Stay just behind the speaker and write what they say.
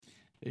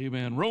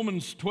Amen.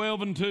 Romans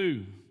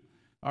 12:2,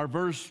 our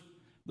verse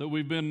that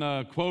we've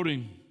been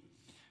quoting.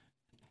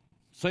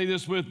 Say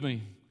this with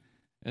me.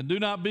 And do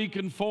not be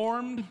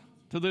conformed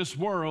to this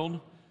world,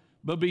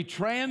 but be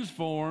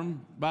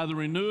transformed by the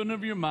renewing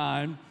of your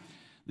mind,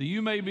 that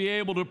you may be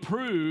able to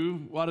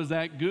prove what is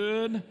that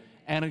good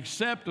and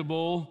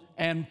acceptable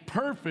and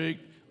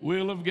perfect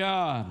will of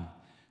God.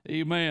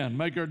 Amen.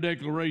 Make our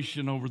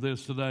declaration over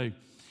this today.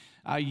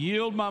 I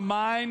yield my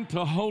mind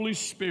to Holy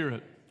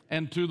Spirit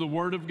and to the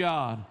Word of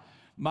God.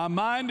 My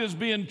mind is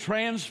being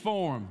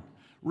transformed,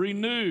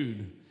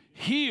 renewed,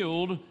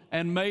 healed,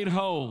 and made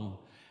whole.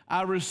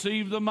 I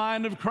receive the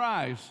mind of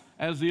Christ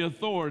as the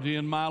authority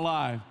in my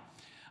life.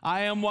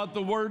 I am what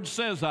the Word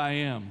says I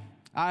am.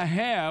 I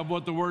have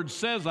what the Word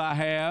says I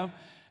have,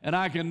 and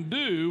I can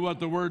do what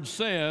the Word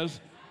says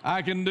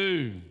I can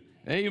do.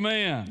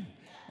 Amen.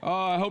 Oh,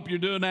 I hope you're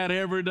doing that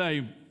every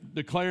day,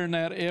 declaring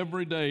that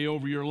every day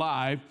over your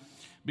life,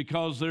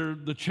 because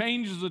the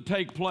changes that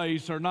take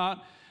place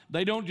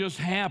they don't just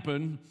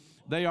happen,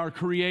 they are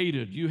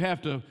created. You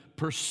have to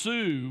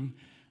pursue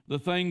the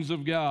things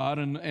of God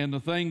and the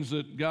things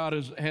that God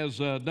has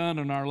done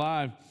in our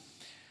life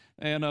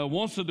and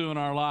wants to do in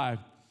our life.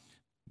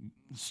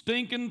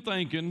 Stinking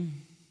thinking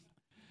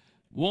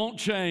won't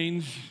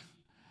change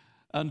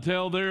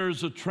until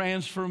there's a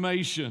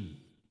transformation.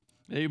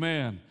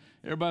 Amen.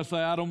 Everybody say,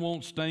 I don't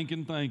want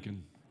stinking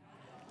thinking.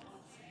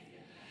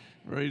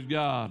 Praise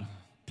God.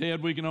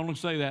 Ted, we can only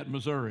say that in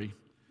Missouri.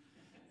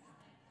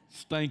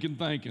 Stinking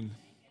thinking.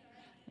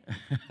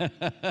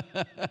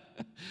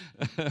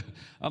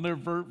 I'll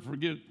never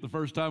forget the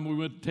first time we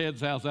went to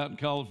Ted's house out in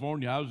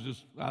California. I was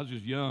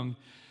just young,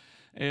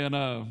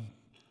 and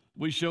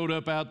we showed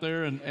up out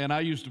there, and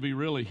I used to be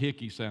really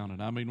hickey sounding.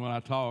 I mean, when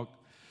I talk,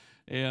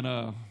 and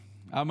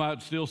I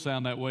might still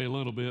sound that way a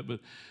little bit,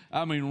 but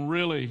I mean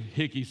really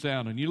hickey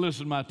sounding. You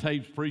listen to my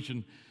tapes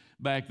preaching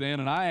back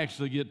then, and I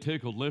actually get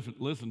tickled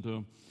listen to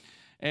them.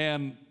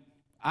 And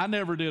I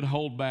never did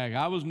hold back.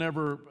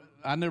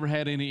 I never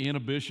had any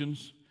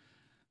inhibitions.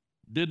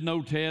 Didn't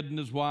know Ted and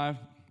his wife.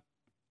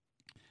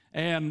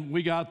 And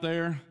we got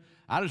there.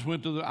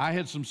 I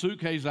had some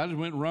suitcases. I just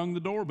went and rung the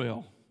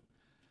doorbell.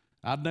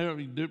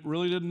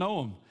 Really didn't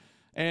know him.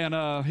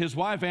 And his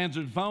wife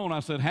answered the phone.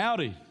 I said,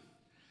 howdy.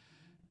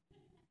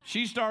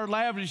 She started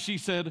laughing. She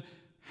said,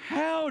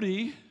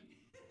 howdy?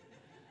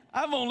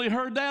 I've only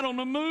heard that on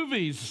the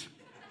movies.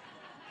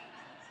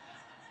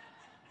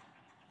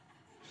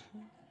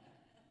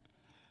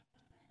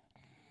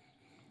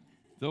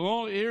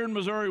 So here in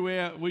Missouri,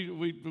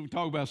 we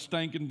talk about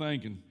stinking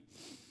thinking.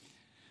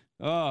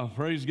 Oh,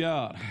 praise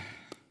God.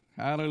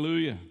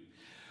 Hallelujah.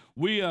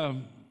 We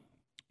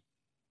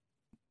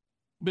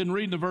been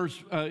reading the verse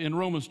in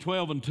Romans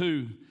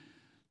 12:2,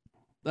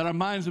 that our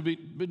minds do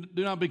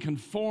not be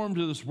conformed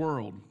to this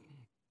world.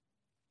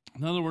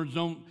 In other words,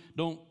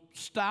 don't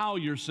style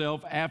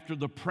yourself after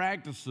the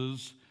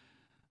practices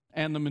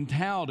and the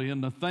mentality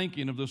and the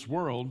thinking of this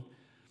world,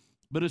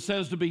 but it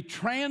says to be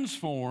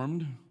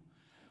transformed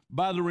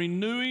by the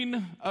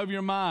renewing of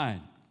your mind.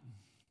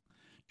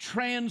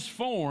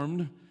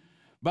 Transformed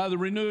by the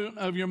renewing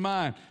of your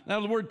mind.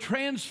 Now, the word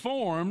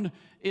transformed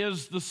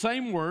is the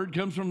same word,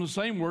 comes from the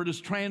same word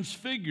as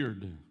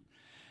transfigured.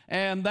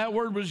 And that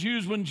word was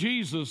used when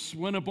Jesus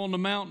went up on the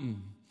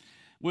mountain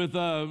with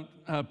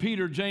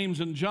Peter, James,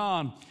 and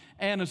John.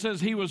 And it says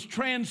he was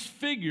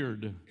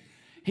transfigured.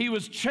 He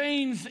was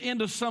changed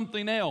into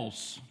something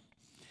else.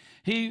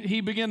 He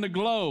began to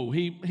glow.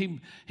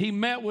 He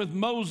met with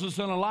Moses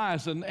and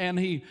Elias, and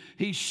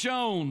he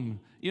shone.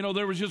 You know,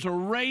 there was just a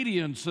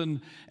radiance,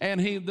 and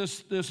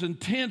this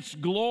intense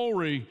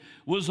glory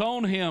was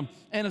on him.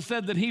 And it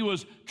said that he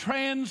was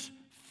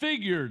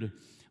transfigured,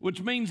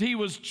 which means he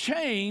was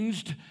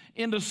changed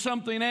into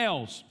something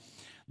else.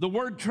 The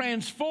word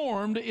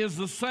transformed is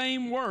the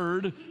same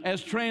word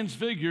as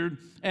transfigured,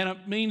 and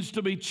it means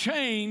to be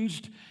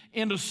changed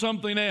into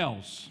something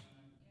else.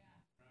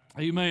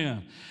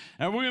 Amen.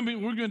 And we're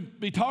going to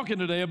be talking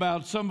today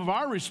about some of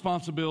our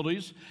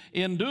responsibilities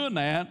in doing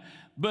that.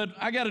 But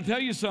I got to tell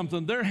you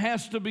something. There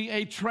has to be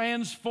a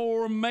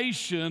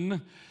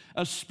transformation,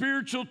 a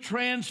spiritual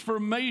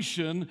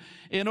transformation,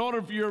 in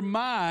order for your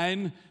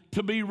mind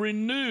to be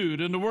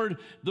renewed. And the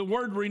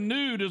word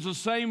renewed is the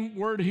same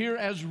word here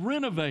as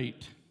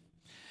renovate.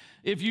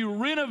 If you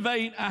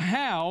renovate a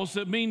house,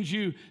 it means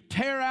you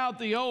tear out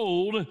the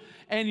old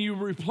and you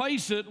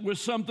replace it with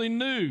something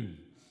new.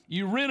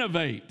 You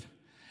renovate.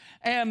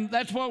 And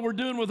that's what we're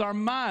doing with our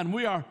mind.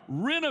 We are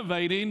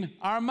renovating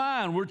our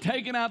mind. We're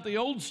taking out the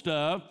old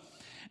stuff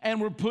and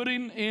we're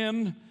putting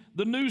in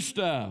the new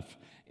stuff.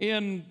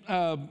 In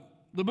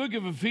the book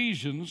of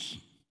Ephesians,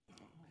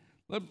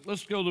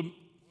 let's go to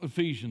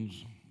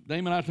Ephesians.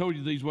 Damon, I told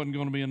you these wasn't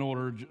going to be in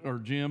order, or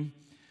Jim.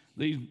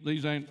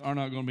 These are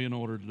not going to be in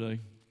order today.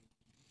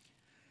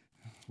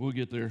 We'll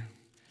get there.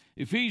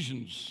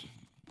 Ephesians.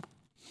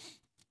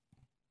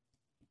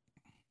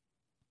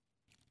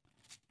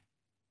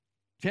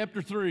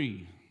 Chapter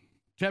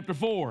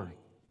 4.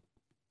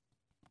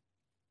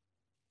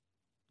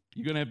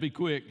 You're going to have to be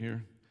quick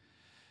here.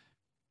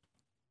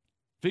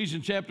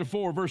 Ephesians chapter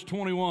 4, verse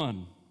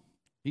 21.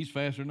 He's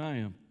faster than I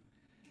am.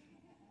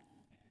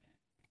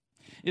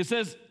 It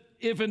says,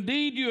 if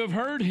indeed you have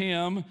heard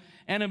him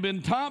and have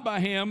been taught by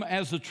him,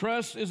 as the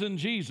trust is in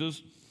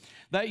Jesus,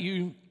 that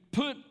you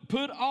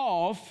put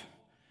off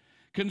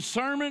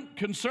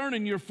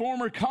concerning your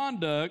former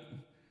conduct,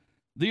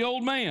 the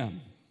old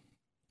man,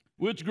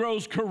 which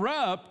grows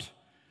corrupt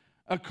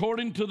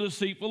according to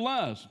deceitful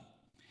lust,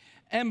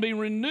 and be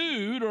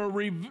renewed or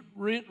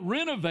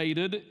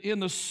renovated in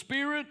the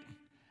spirit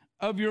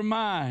of your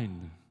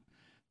mind.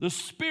 The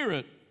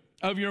spirit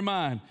of your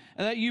mind.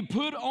 And that you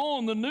put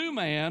on the new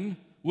man,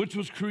 which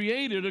was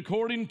created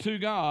according to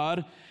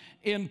God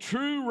in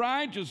true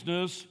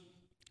righteousness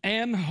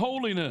and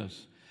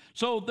holiness.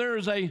 So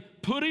there's a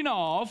putting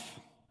off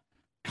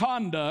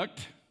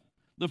conduct,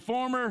 the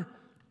former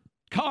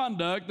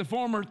conduct, the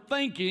former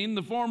thinking,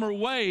 the former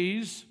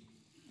ways.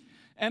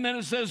 And then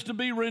it says to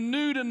be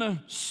renewed in the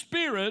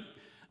spirit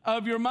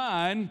of your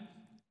mind.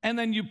 And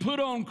then you put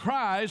on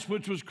Christ,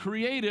 which was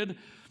created,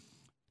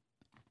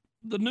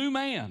 the new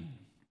man.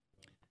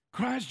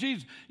 Christ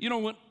Jesus. You know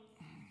what?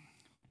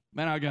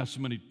 Man, I got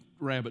so many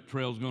rabbit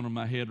trails going in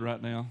my head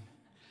right now.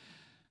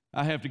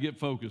 I have to get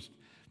focused.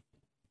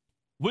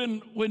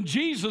 When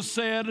Jesus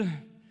said,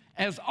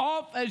 as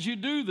oft as you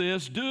do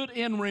this, do it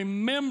in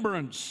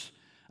remembrance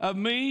of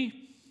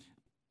me.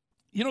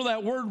 You know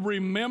that word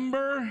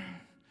remember?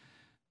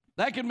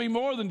 That can be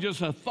more than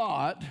just a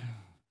thought.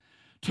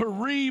 To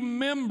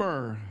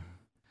remember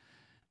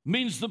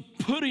means the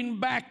putting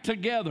back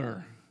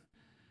together.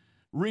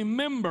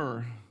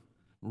 Remember.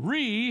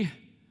 Remember.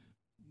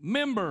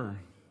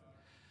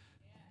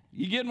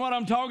 You getting what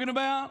I'm talking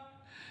about?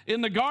 In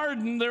the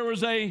garden, there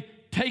was a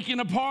taking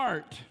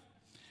apart.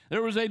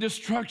 There was a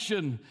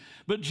destruction.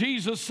 But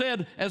Jesus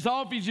said, as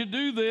often as you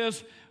do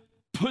this,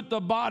 put the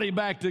body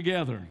back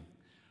together.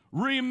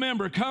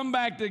 Remember, come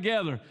back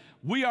together.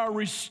 We are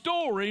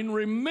restoring,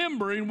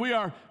 remembering, we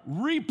are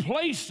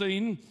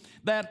replacing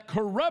that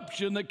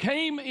corruption that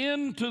came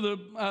into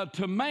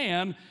to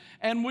man,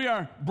 and we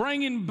are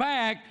bringing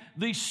back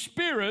the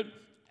Spirit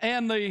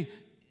and the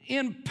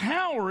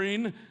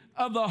empowering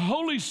of the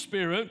Holy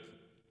Spirit,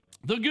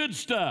 the good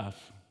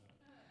stuff.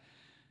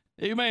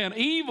 Amen.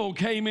 Evil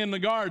came in the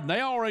garden.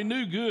 They already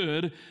knew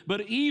good,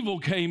 but evil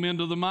came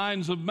into the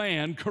minds of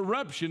man.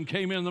 Corruption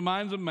came into the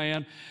minds of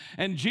man.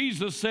 And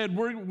Jesus said,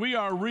 we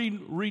are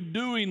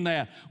redoing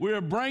that. We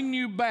are bringing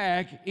you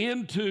back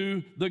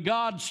into the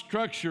God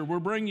structure. We're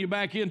bringing you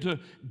back into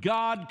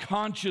God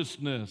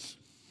consciousness.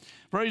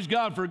 Praise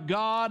God for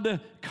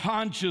God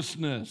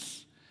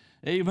consciousness.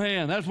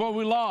 Amen. That's what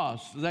we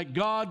lost, that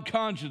God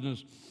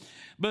consciousness.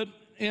 But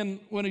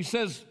when he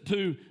says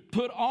to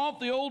put off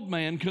the old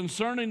man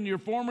concerning your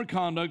former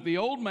conduct, the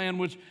old man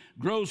which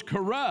grows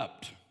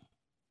corrupt,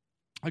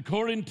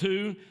 according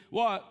to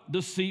what?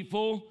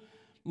 Deceitful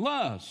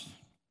lust,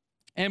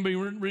 and be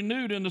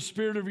renewed in the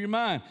spirit of your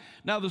mind.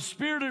 Now, the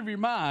spirit of your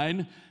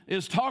mind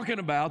is talking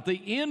about the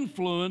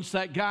influence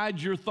that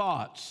guides your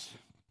thoughts.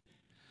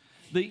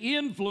 The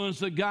influence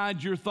that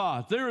guides your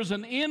thoughts. There is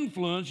an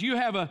influence. You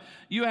have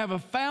a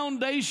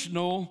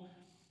foundational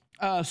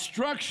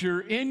structure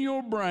in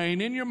your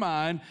brain, in your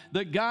mind,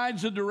 that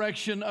guides the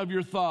direction of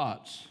your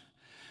thoughts.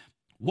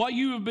 What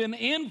you have been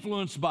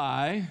influenced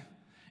by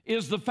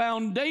is the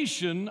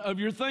foundation of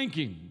your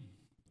thinking.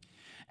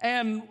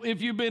 And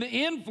if you've been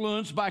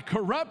influenced by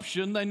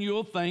corruption, then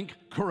you'll think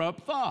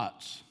corrupt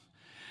thoughts.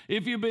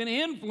 If you've been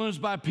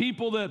influenced by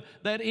people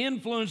that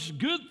influence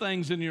good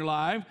things in your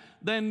life,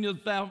 then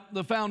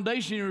the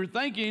foundation of your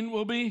thinking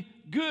will be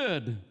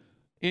good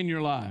in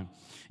your life.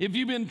 If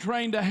you've been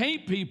trained to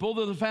hate people,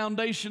 then the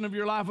foundation of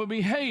your life will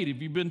be hate.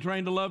 If you've been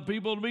trained to love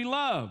people, it'll be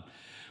love.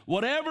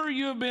 Whatever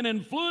you have been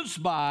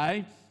influenced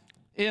by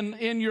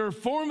in your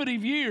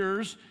formative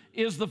years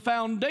is the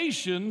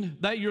foundation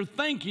that your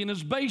thinking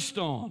is based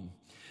on.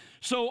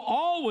 So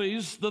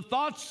always the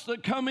thoughts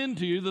that come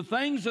into you, the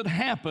things that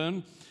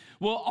happen,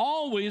 will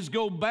always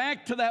go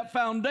back to that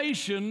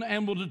foundation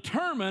and will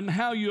determine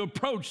how you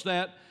approach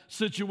that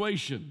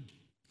situation.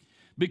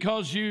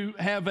 Because you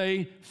have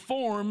a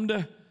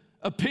formed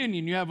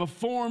opinion, you have a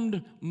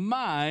formed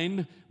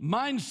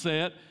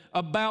mindset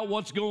about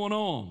what's going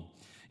on.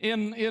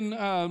 In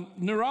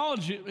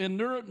neurology, in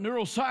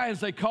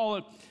neuroscience, they call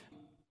it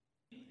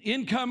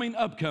incoming,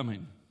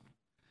 upcoming.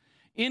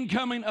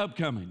 Incoming,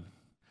 upcoming.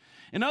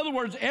 In other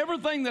words,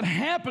 everything that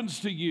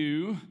happens to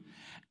you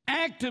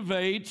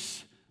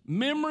activates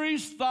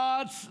memories,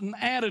 thoughts, and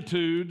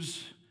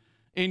attitudes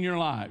in your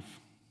life.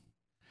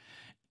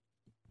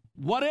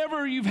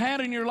 Whatever you've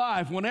had in your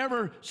life,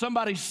 whenever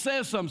somebody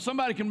says something,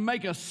 somebody can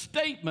make a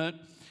statement,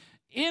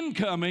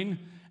 incoming,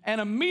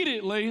 and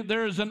immediately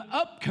there is an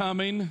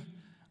upcoming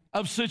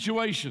of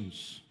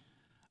situations,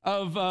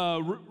 of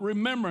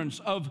remembrance,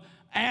 of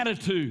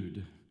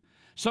attitude.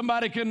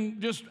 Somebody can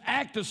just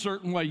act a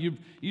certain way.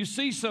 You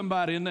see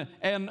somebody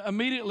and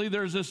immediately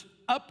there's this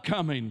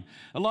upcoming.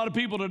 A lot of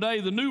people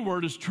today, the new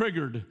word is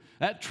triggered.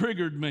 That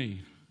triggered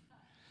me.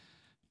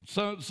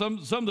 Some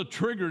of the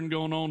triggering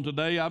going on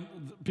today,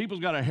 people's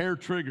got a hair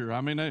trigger.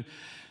 I mean,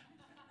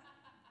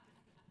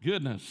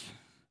 goodness.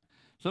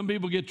 Some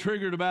people get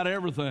triggered about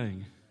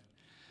everything.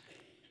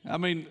 I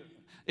mean,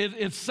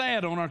 it's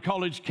sad on our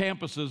college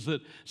campuses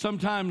that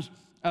sometimes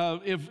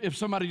if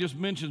somebody just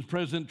mentions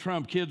President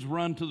Trump, kids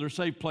run to their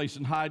safe place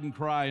and hide and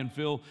cry and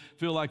feel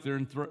like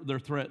they're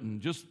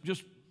threatened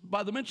just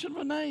by the mention of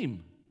a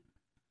name.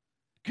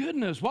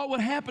 Goodness, what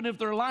would happen if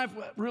their life,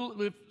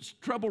 if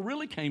trouble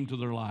really came to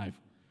their life?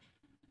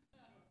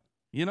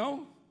 You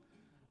know,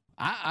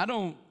 I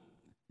don't.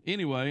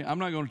 Anyway, I'm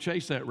not going to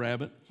chase that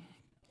rabbit.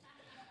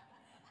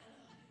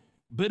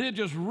 But it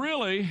just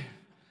really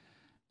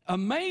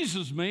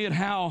amazes me at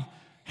how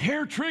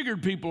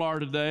hair-triggered people are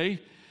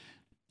today,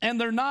 and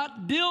they're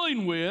not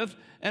dealing with,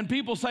 and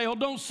people say, oh,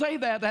 don't say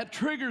that, that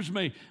triggers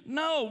me.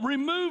 No,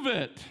 remove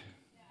it.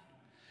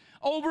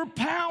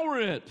 Overpower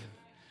it.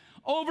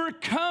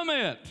 Overcome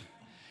it.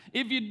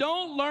 If you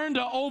don't learn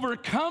to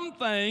overcome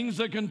things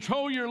that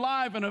control your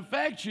life and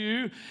affect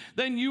you,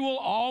 then you will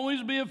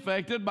always be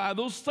affected by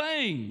those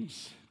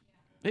things.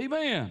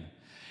 Amen.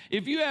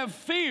 If you have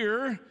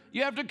fear,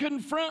 you have to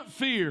confront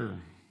fear.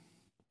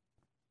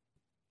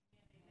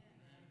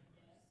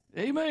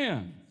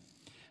 Amen.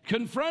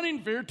 Confronting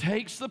fear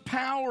takes the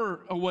power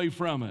away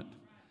from it.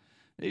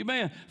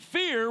 Amen.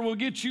 Fear will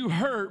get you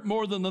hurt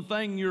more than the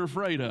thing you're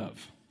afraid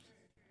of.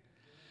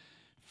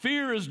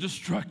 Fear is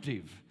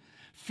destructive.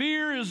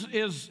 Fear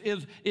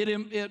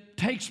it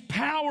takes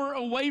power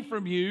away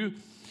from you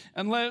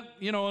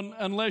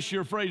unless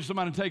you're afraid of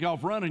somebody to take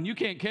off running. You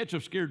can't catch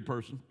a scared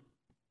person.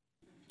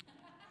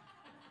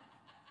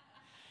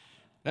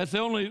 That's the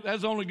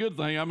only good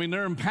thing. I mean,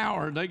 they're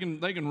empowered. They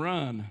can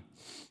run.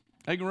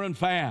 They can run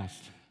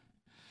fast.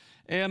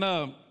 And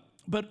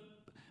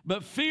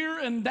but fear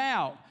and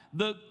doubt.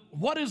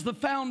 What is the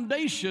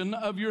foundation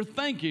of your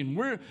thinking?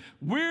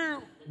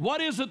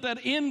 What is it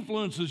that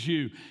influences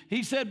you?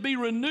 He said, be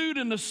renewed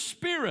in the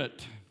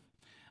spirit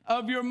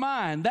of your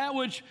mind. That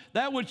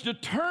which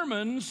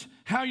determines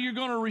how you're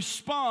going to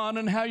respond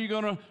and how you're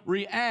going to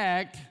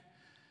react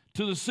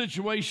to the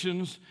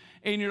situations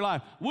in your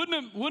life.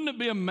 Wouldn't it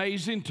be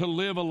amazing to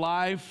live a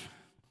life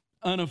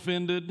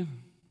unoffended?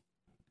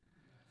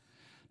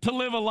 To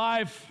live a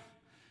life,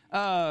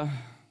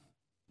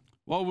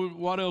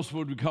 what else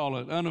would we call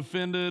it?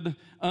 Unoffended,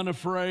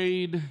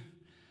 unafraid,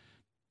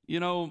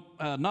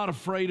 not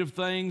afraid of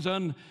things,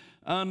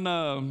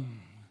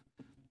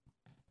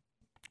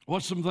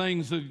 what's some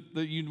things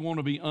that you'd want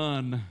to be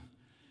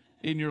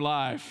in your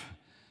life?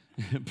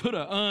 Put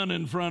an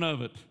in front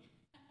of it.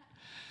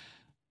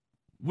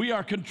 We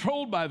are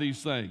controlled by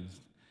these things.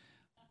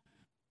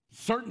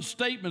 Certain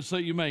statements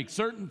that you make,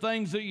 certain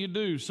things that you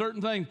do,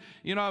 certain things.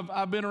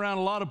 I've been around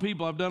a lot of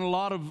people. I've done a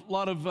lot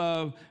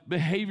of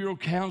behavioral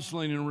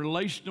counseling and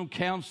relational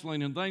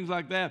counseling and things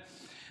like that.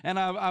 And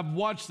I've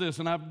watched this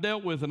and I've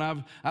dealt with and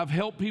I've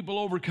helped people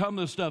overcome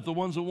this stuff, the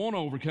ones that want to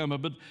overcome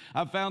it. But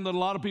I've found that a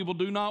lot of people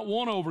do not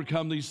want to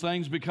overcome these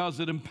things because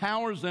it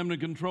empowers them to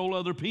control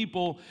other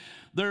people.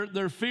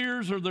 Their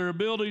fears or their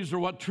abilities or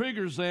what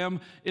triggers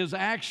them is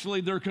actually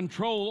their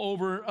control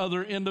over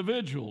other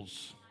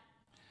individuals.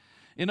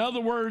 In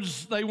other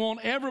words, they want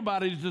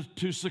everybody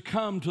to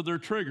succumb to their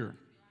trigger.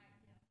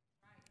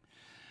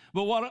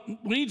 But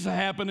what needs to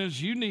happen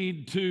is you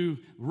need to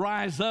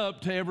rise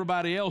up to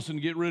everybody else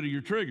and get rid of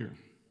your trigger.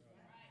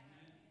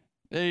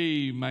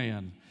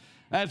 Amen.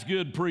 That's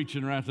good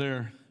preaching right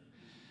there.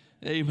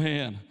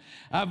 Amen.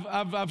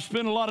 I've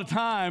spent a lot of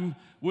time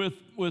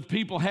with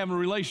people having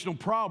relational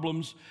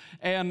problems,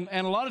 and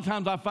a lot of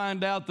times I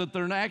find out that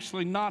they're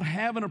actually not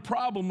having a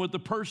problem with the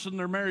person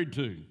they're married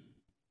to.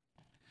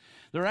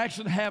 They're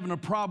actually having a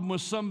problem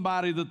with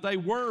somebody that they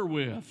were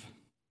with.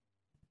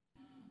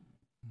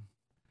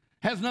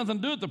 Has nothing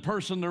to do with the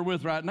person they're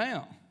with right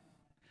now.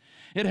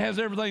 It has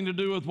everything to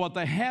do with what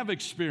they have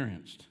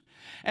experienced.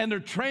 And they're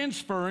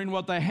transferring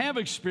what they have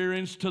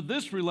experienced to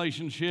this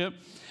relationship,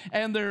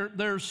 and they're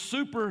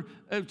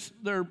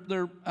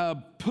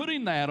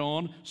putting that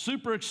on,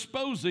 super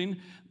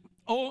exposing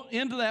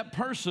into that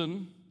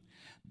person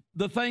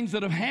the things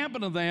that have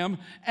happened to them,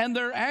 and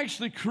they're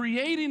actually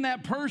creating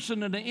that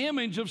person in the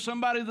image of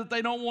somebody that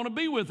they don't want to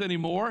be with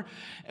anymore,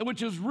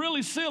 which is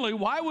really silly.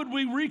 Why would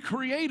we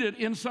recreate it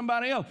in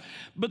somebody else?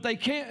 But they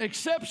can't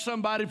accept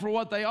somebody for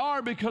what they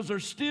are because they're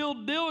still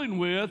dealing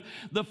with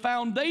the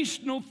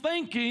foundational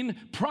thinking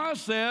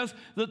process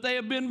that they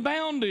have been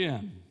bound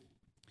in.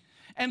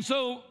 And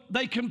so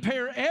they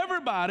compare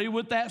everybody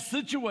with that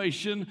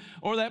situation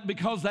or that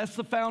because that's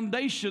the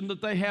foundation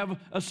that they have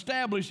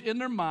established in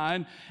their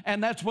mind,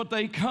 and that's what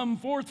they come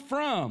forth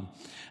from.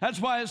 That's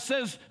why it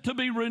says to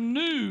be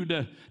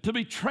renewed, to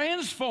be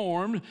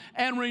transformed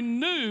and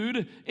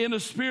renewed in the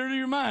spirit of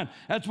your mind.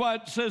 That's why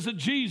it says that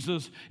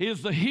Jesus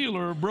is the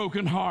healer of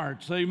broken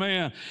hearts.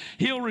 Amen.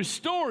 He'll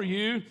restore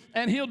you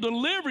and he'll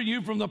deliver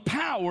you from the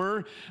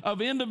power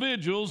of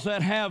individuals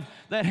that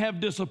have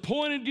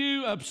disappointed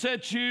you,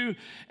 upset you,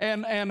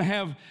 and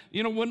have,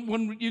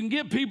 when you can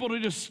get people to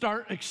just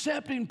start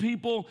accepting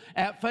people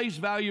at face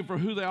value for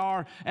who they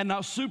are and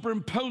not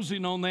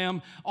superimposing on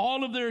them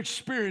all of their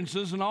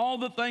experiences and all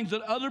the things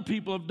that other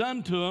people have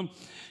done to them.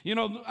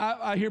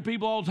 I hear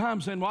people all the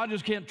time saying, well, I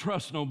just can't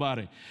trust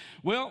nobody.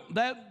 Well,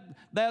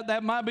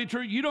 that might be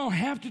true. You don't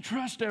have to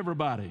trust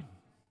everybody.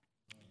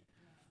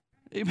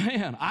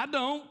 Amen. I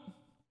don't.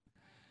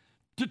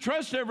 To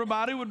trust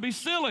everybody would be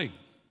silly.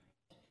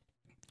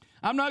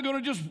 I'm not going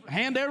to just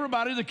hand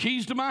everybody the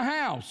keys to my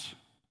house.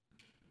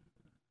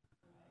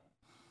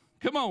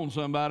 Come on,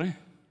 somebody.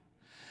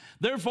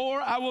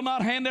 Therefore, I will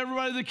not hand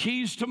everybody the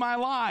keys to my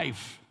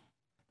life.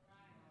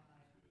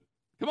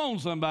 Come on,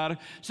 somebody.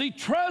 See,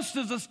 trust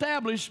is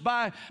established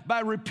by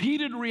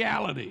repeated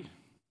reality.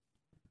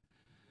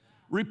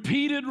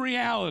 Repeated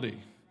reality.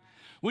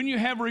 When you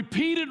have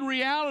repeated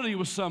reality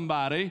with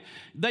somebody,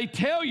 they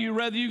tell you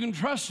whether you can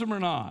trust them or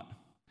not.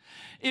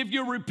 If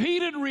your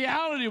repeated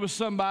reality with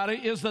somebody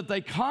is that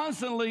they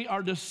constantly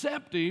are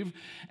deceptive,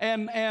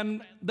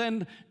 and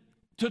then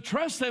to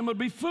trust them would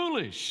be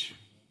foolish.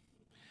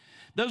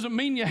 Doesn't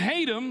mean you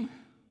hate them.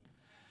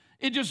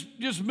 It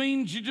just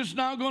means you're just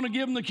not going to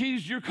give them the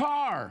keys to your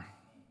car.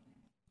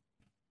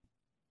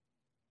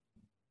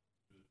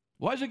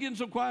 Why is it getting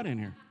so quiet in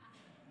here?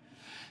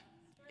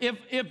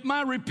 If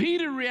my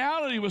repeated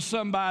reality with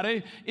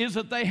somebody is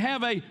that they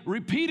have a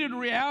repeated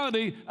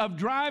reality of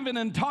driving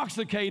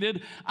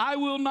intoxicated, I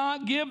will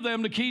not give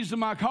them the keys to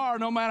my car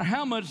no matter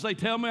how much they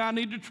tell me I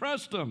need to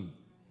trust them.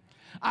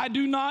 I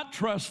do not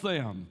trust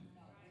them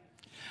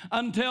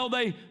until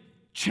they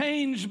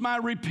change my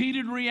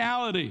repeated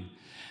reality.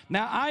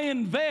 Now, I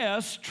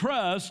invest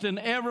trust in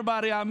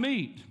everybody I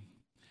meet.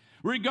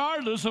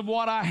 Regardless of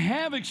what I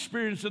have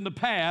experienced in the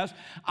past,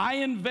 I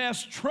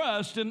invest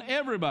trust in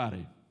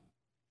everybody.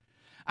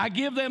 I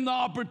give them the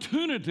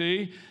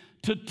opportunity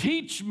to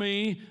teach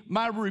me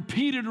my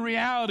repeated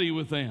reality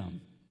with them.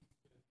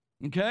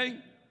 Okay?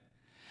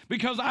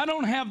 Because I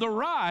don't have the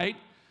right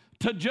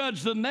to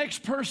judge the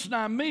next person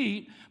I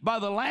meet by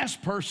the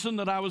last person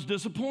that I was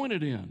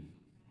disappointed in.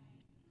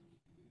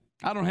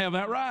 I don't have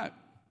that right.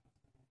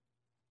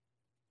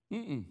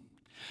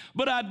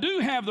 But I do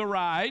have the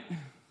right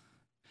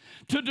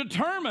to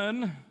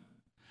determine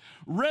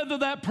whether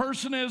that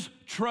person is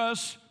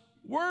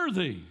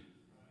trustworthy.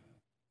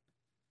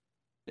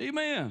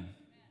 Amen.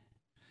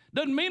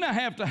 Doesn't mean I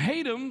have to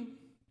hate them.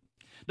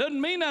 Doesn't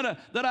mean that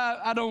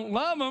I don't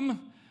love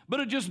them, but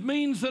it just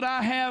means that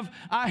I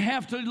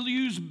have to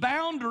use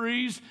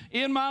boundaries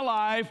in my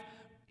life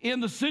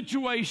in the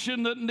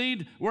situation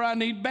where I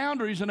need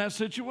boundaries in that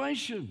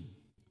situation.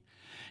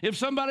 If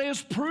somebody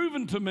has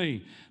proven to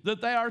me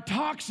that they are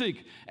toxic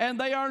and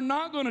they are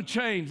not going to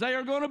change, they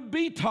are going to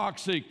be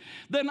toxic,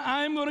 then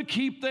I'm going to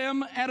keep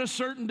them at a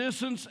certain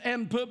distance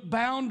and put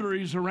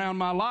boundaries around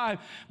my life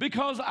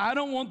because I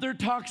don't want their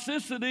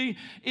toxicity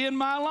in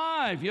my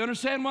life. You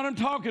understand what I'm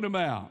talking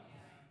about?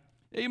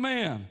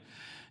 Amen.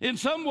 In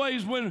some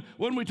ways, when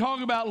we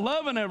talk about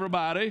loving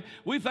everybody,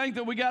 we think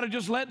that we got to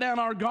just let down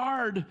our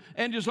guard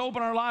and just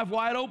open our life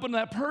wide open to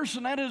that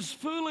person. That is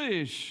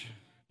foolish.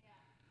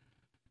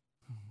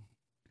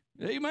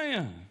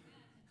 Amen.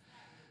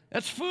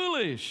 That's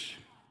foolish.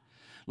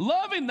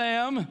 Loving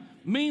them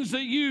means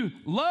that you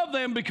love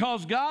them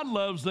because God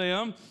loves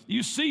them.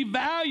 You see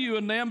value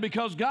in them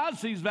because God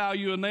sees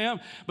value in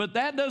them. But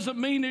that doesn't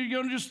mean that you're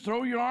going to just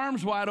throw your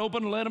arms wide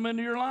open and let them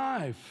into your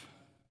life.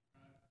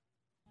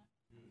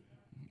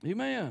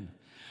 Amen.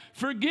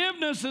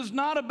 Forgiveness is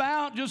not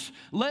about just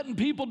letting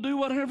people do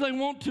whatever they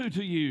want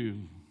to you.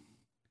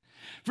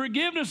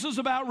 Forgiveness is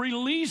about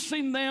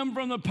releasing them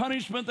from the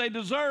punishment they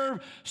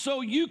deserve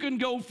so you can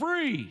go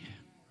free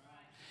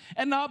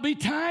and not be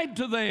tied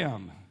to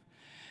them.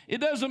 It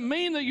doesn't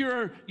mean that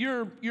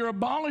you're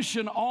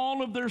abolishing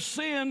all of their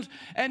sins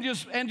and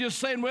just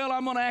saying, well,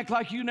 I'm going to act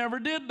like you never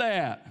did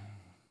that.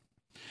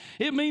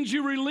 It means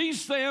you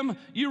release them,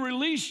 you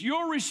release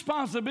your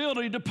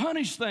responsibility to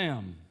punish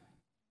them.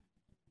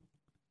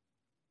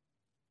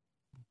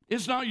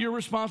 It's not your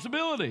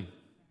responsibility.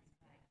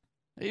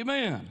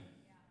 Amen.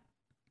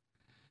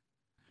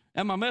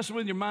 Am I messing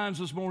with your minds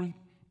this morning?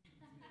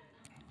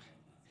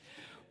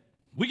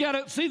 We got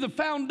to see the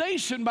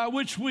foundation by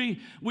which we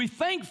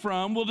think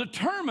from will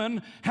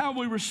determine how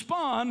we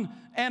respond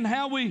and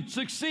how we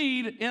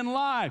succeed in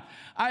life.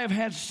 I have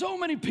had so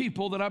many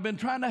people that I've been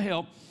trying to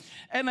help,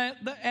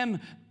 and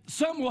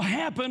something will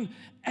happen,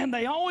 and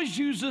they always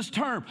use this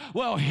term,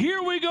 well,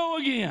 here we go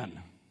again.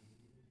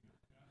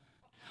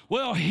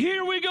 Well,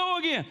 here we go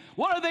again.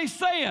 What are they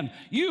saying?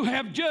 You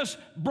have just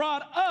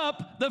brought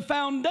up the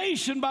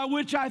foundation by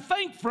which I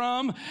think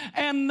from,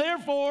 and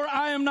therefore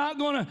I am not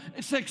going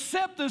to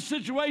accept this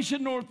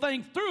situation nor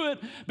think through it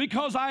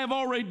because I have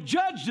already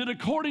judged it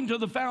according to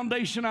the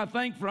foundation I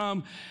think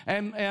from,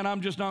 and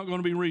I'm just not going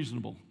to be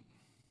reasonable.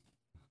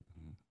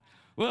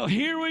 Well,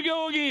 here we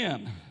go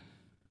again.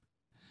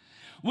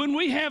 When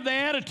we have the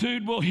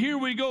attitude, well, here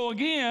we go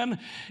again,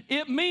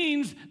 it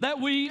means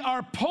that we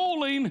are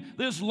pulling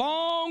this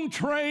long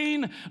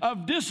train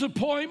of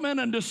disappointment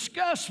and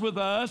disgust with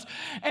us,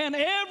 and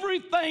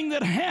everything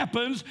that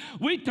happens,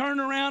 we turn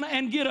around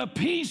and get a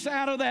piece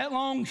out of that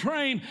long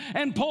train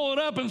and pull it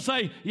up and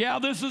say, yeah,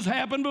 this has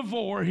happened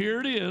before. Here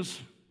it is.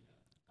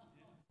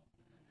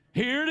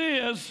 Here it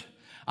is.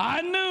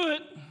 I knew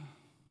it.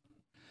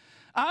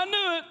 I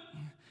knew it.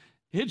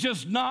 It's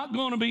just not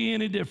going to be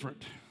any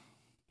different.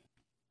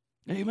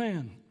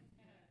 Amen.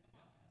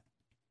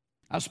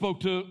 I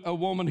spoke to a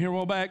woman here a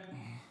while back.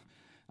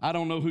 I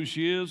don't know who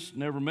she is,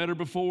 never met her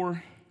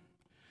before.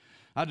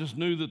 I just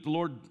knew that the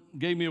Lord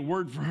gave me a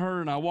word for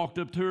her, and I walked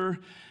up to her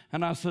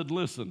and I said,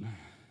 listen,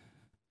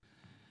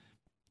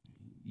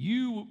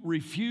 you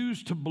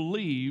refuse to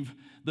believe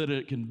that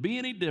it can be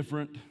any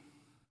different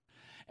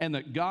and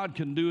that God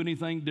can do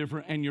anything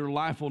different, and your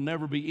life will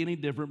never be any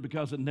different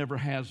because it never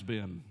has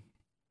been.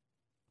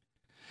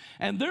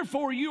 And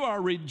therefore you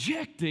are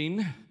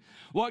rejecting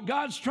what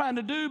God's trying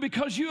to do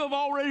because you have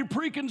already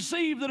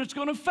preconceived that it's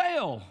going to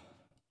fail.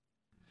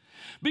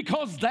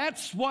 Because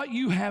that's what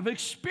you have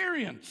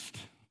experienced.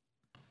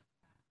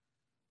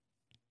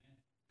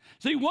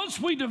 See, once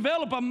we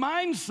develop a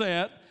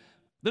mindset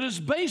that is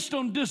based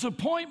on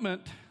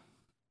disappointment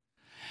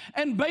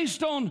and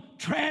based on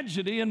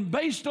tragedy and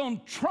based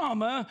on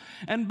trauma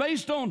and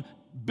based on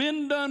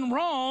been done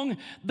wrong,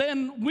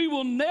 then we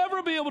will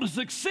never be able to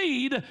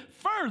succeed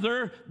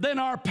further than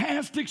our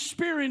past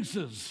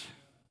experiences.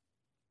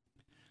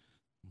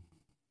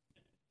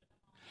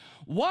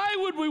 Why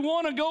would we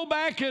want to go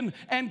back and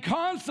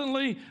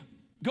constantly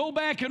go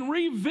back and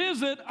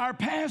revisit our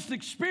past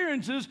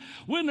experiences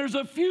when there's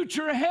a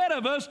future ahead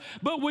of us,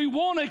 but we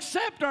won't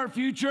accept our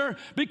future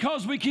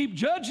because we keep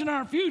judging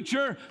our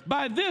future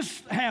by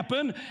this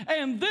happened,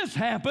 and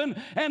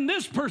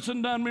this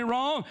person done me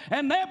wrong,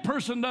 and that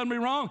person done me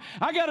wrong.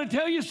 I got to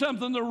tell you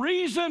something. The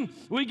reason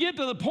we get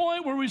to the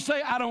point where we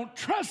say, I don't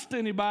trust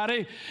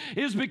anybody,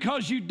 is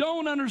because you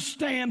don't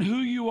understand who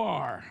you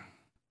are.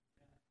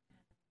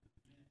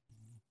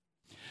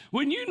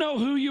 When you know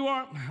who you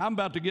are, I'm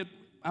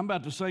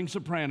about to sing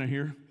soprano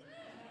here.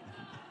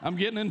 I'm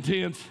getting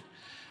intense.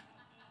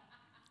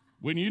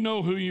 When you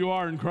know who you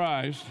are in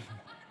Christ,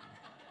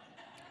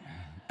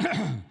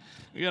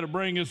 we got to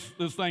bring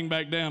this thing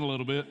back down a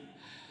little bit.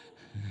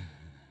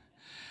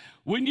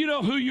 When you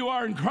know who you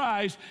are in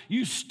Christ,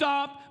 you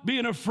stop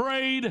being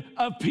afraid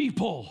of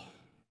people.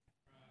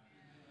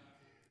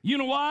 You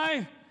know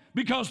why?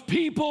 Because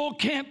people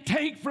can't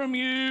take from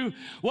you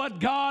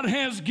what God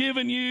has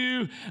given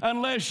you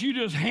unless you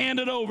just hand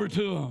it over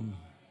to them.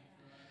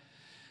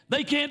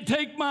 They can't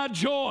take my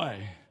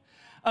joy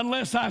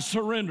unless I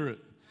surrender it.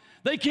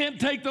 They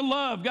can't take the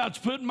love God's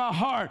put in my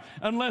heart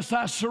unless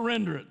I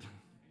surrender it.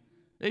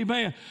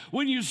 Amen.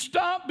 When you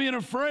stop being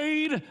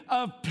afraid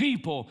of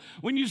people,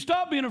 when you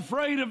stop being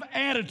afraid of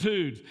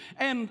attitudes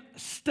and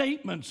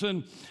statements,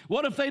 and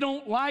what if they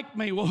don't like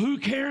me? Well, who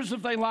cares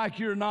if they like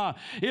you or not?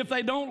 If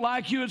they don't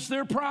like you, it's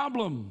their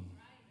problem.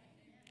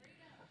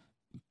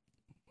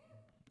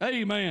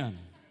 Amen.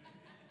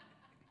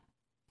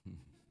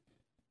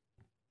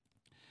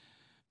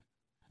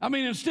 I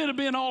mean, instead of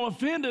being all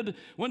offended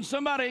when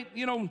somebody,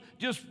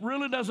 just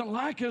really doesn't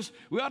like us,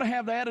 we ought to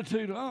have the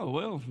attitude, oh,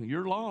 well,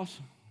 your loss.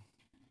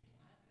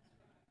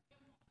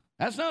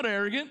 That's not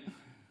arrogant.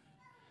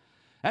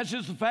 That's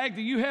just the fact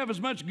that you have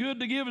as much good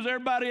to give as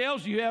everybody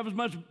else. You have as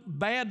much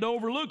bad to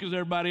overlook as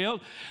everybody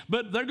else,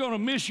 but they're going to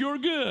miss your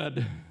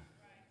good.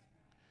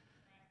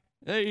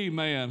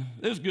 Amen.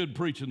 This is good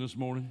preaching this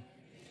morning.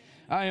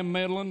 I am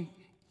meddling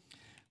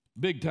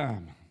big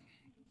time.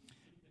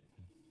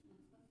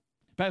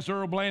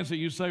 Pastor Earl Blancy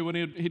used to say when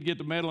he'd get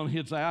to meddling,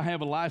 he'd say, I have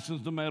a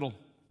license to meddle.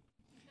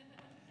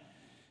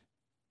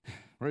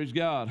 Praise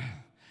God.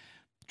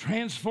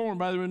 Transformed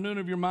by the renewing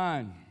of your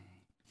mind.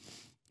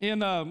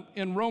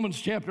 In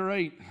Romans chapter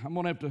 8, I'm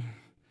going to have to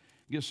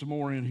get some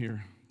more in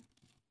here.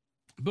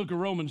 Book of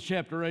Romans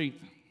chapter 8,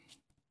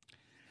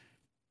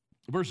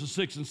 verses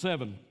 6 and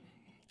 7. It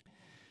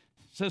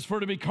says, for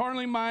to be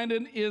carnally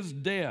minded is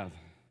death,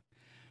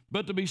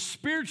 but to be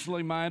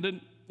spiritually minded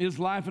is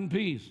life and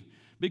peace.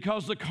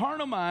 Because the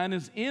carnal mind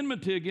is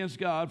enmity against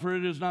God, for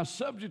it is not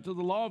subject to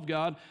the law of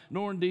God,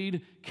 nor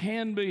indeed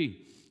can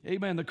be.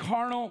 Amen. The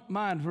carnal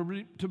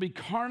mind, to be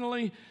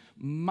carnally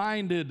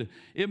minded.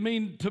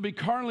 To be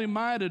carnally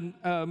minded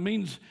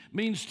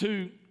means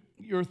to,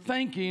 your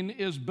thinking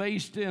is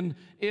based in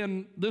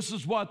this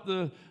is what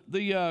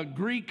the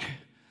Greek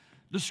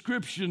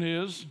description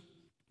is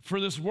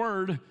for this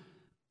word,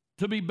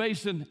 to be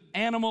based in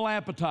animal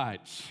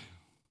appetites.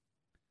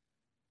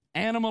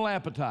 Animal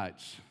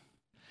appetites.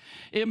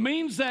 It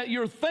means that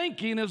your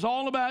thinking is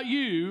all about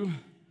you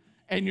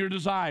and your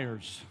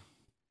desires.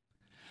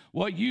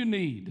 What you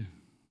need.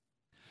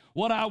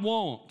 What I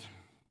want.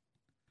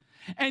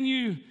 And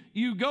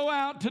you go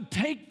out to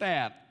take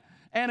that.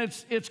 And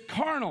it's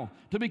carnal.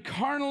 To be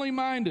carnally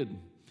minded.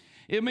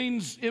 It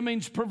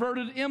means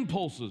perverted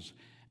impulses.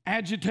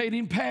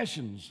 Agitating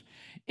passions.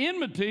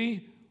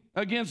 Enmity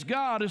against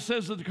God, it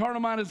says that the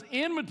carnal mind is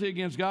enmity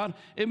against God.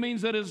 It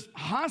means that it's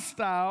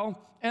hostile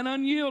and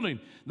unyielding.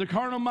 The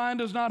carnal mind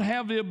does not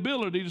have the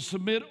ability to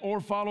submit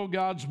or follow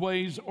God's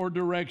ways or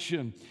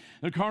direction.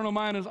 The carnal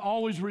mind is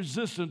always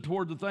resistant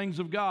toward the things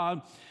of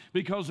God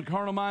because the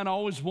carnal mind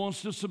always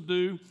wants to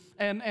subdue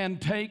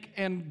and take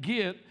and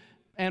get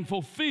and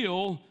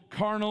fulfill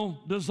carnal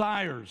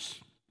desires.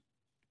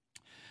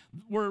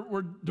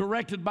 We're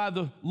directed by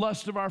the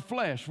lust of our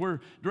flesh.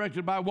 We're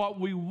directed by what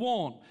we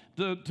want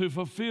to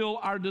fulfill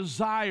our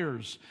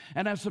desires.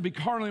 And that's to be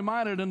carnally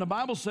minded. And the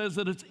Bible says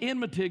that it's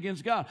enmity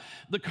against God.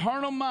 The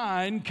carnal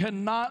mind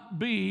cannot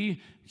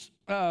be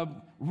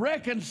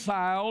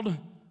reconciled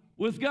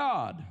with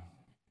God.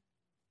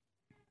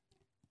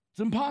 It's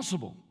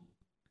impossible.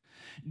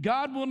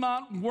 God will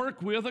not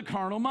work with a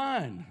carnal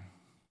mind.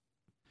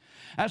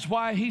 That's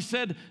why he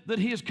said that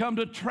he has come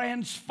to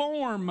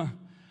transform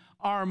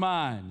our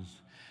minds.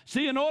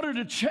 See, in order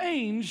to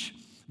change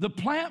the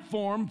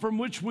platform from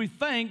which we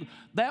think,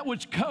 that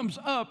which comes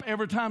up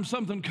every time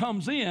something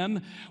comes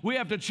in, we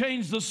have to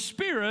change the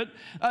spirit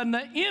and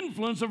the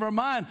influence of our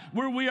mind,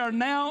 where we are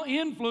now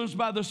influenced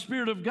by the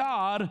Spirit of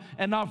God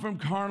and not from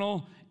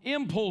carnal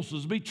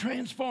impulses. Be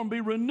transformed, be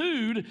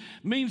renewed,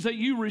 means that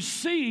you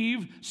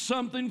receive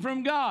something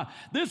from God.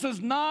 This is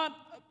not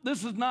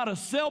a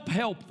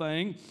self-help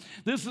thing.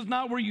 This is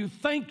not where you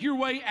think your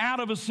way out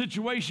of a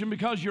situation,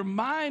 because your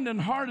mind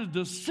and heart is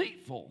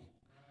deceitful.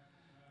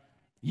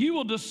 You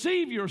will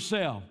deceive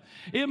yourself.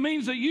 It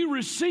means that you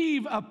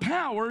receive a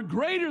power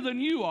greater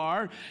than you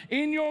are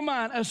in your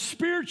mind, a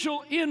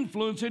spiritual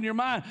influence in your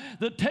mind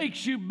that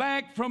takes you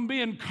back from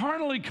being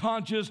carnally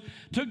conscious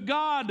to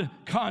God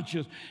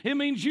conscious. It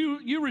means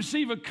you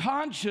receive a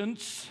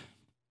conscience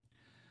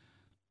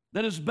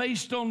that is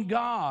based on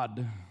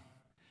God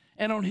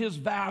and on His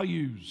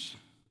values.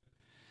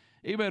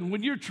 Amen.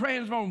 When you're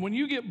transformed, when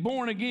you get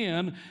born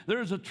again,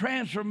 there's a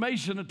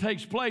transformation that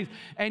takes place,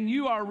 and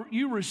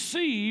you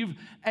receive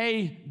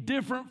a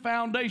different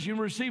foundation, you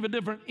receive a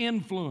different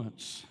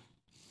influence.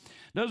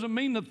 Doesn't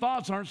mean the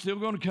thoughts aren't still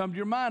going to come to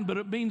your mind, but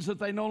it means that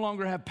they no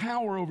longer have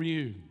power over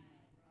you.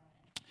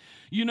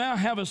 You now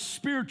have a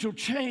spiritual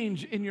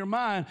change in your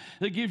mind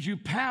that gives you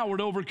power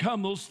to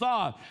overcome those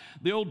thoughts.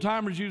 The old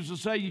timers used to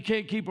say you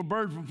can't keep a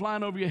bird from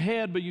flying over your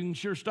head, but you can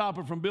sure stop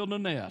it from building a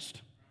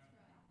nest.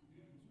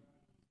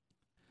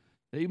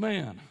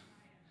 Amen.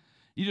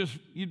 You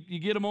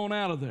get them on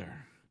out of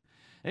there.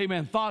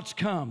 Amen. Thoughts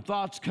come,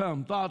 thoughts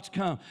come, thoughts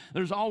come.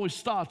 There's always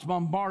thoughts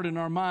bombarding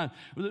our mind.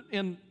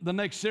 In the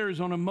next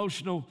series on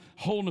emotional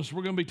wholeness,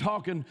 we're going to be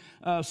talking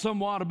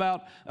somewhat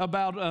about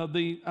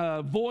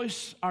the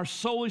voice, our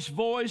soulish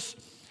voice,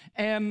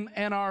 and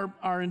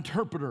our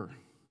interpreter.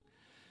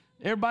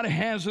 Everybody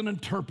has an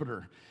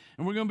interpreter.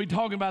 And we're going to be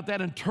talking about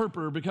that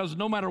interpreter, because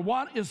no matter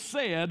what is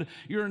said,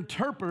 your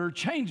interpreter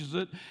changes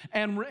it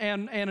and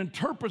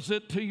interprets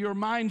it to your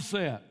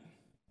mindset.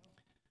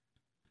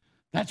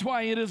 That's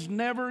why it is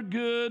never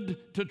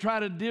good to try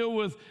to deal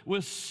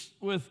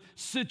with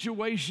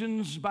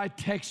situations by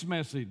text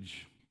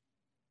message,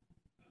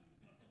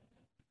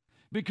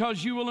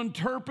 because you will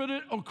interpret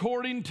it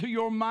according to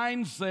your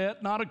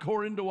mindset, not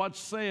according to what's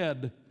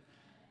said.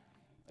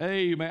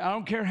 Amen. I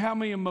don't care how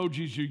many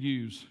emojis you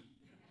use.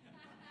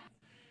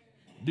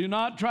 Do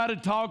not try to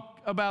talk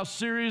about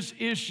serious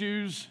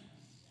issues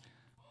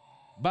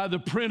by the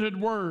printed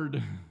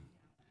word.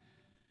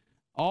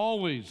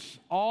 Always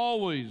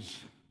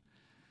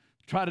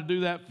try to do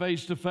that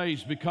face to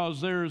face,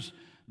 because there's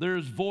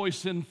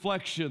voice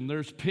inflection,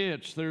 there's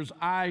pitch, there's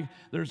eye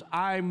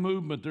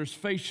movement, there's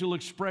facial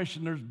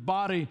expression, there's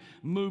body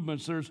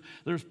movements,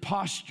 there's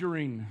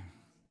posturing.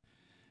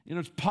 You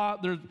know,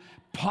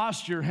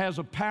 posture has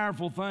a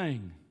powerful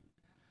thing.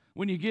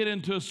 When you get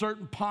into a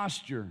certain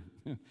posture,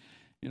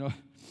 you know,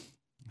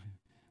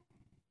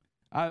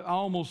 I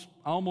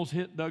almost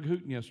hit Doug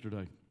Hooten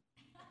yesterday.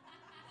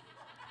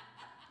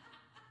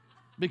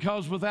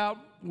 Because without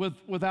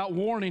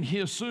warning, he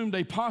assumed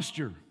a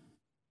posture.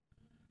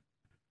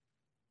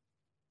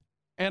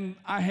 And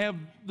I have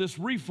this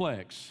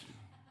reflex.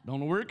 Don't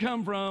know where it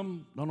come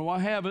from, don't know why I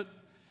have it,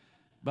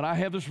 but I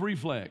have this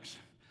reflex.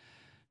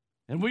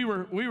 And we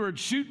were at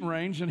shooting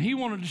range, and he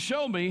wanted to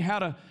show me how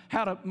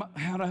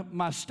to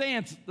my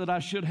stance that I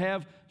should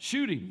have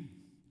shooting.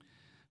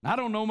 I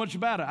don't know much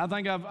about it. I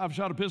think I've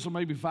shot a pistol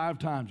maybe 5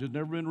 times. Just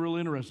never been real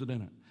interested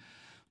in it.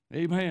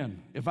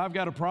 Amen. If I've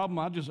got a problem,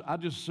 I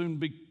just soon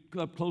be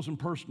up close and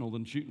personal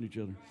than shooting each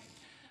other.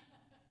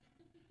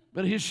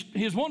 But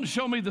he's wanting to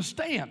show me the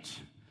stance.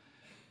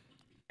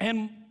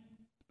 And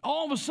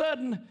all of a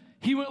sudden,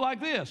 he went like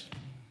this.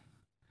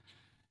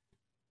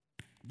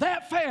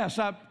 That fast,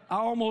 I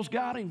almost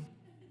got him.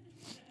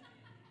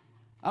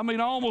 I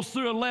mean, I almost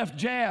threw a left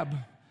jab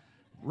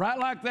right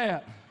like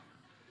that.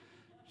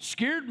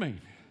 Scared me.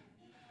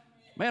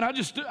 Man, I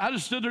just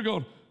stood there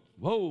going,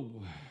 whoa.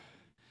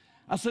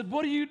 I said,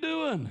 what are you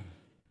doing?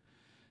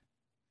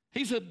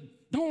 He said,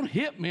 don't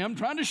hit me. I'm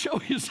trying to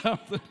show you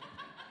something.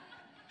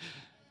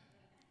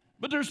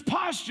 But there's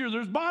posture,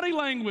 there's body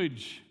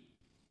language.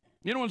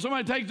 You know, when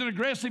somebody takes an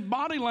aggressive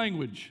body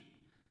language,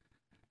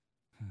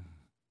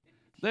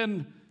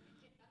 then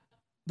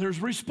there's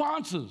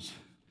responses.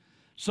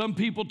 Some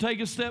people take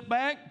a step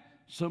back,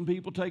 some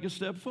people take a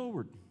step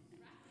forward.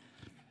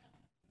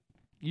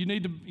 You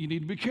need to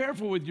be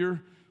careful with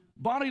your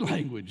body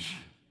language.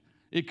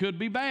 It could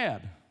be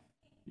bad.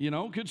 You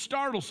know, it could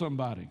startle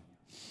somebody.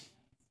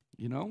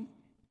 You know?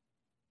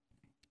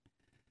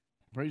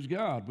 Praise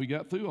God, we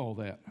got through all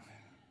that.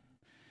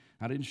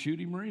 I didn't shoot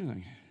him or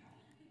anything.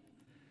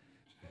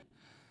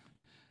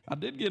 I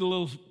did get a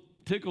little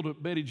tickled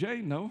at Betty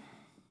Jane, though.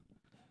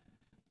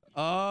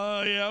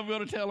 Oh, yeah, I'm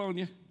going to tell on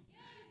you.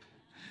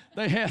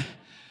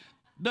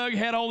 Doug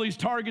had all these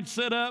targets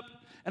set up,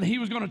 and he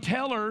was going to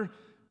tell her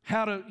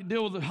how to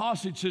deal with the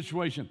hostage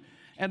situation.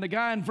 And the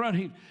guy in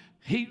front,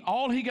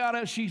 all he got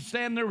out, she's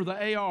standing there with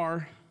the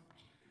AR,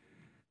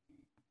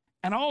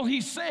 and all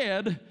he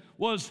said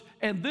was,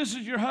 "And this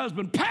is your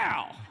husband,"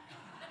 pow!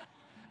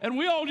 And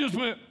we all just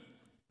went,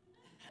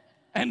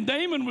 and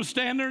Damon was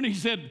standing there, and he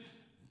said,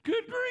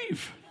 "Good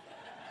grief."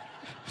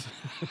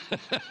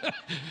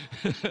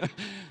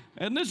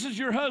 "And this is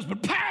your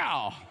husband,"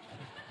 pow!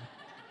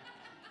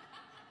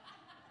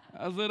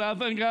 I said, "I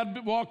think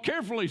I'd walk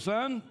carefully,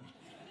 son."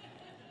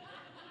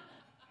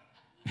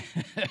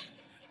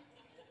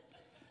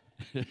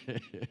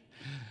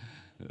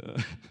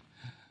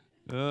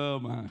 Oh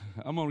my,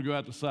 I'm going to go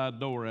out the side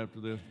door after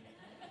this.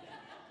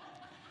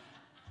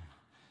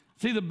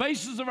 See, the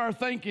basis of our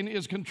thinking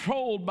is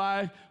controlled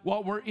by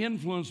what we're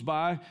influenced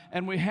by,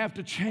 and we have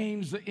to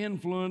change the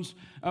influence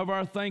of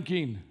our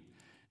thinking.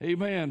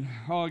 Amen.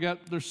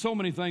 There's so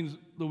many things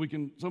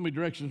that so many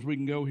directions we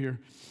can go here.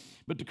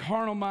 But the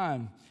carnal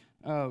mind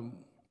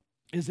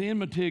is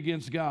enmity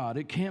against God.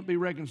 It can't be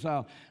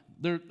reconciled.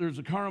 There's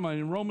a carnal mind.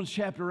 In Romans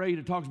chapter 8,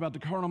 it talks about the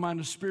carnal mind,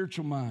 the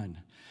spiritual mind.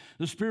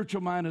 The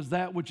spiritual mind is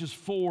that which is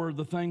for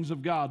the things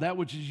of God, that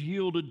which is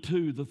yielded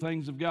to the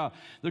things of God.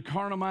 The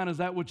carnal mind is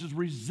that which is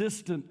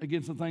resistant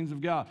against the things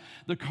of God.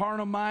 The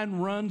carnal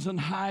mind runs and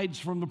hides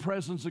from the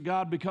presence of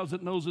God because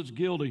it knows it's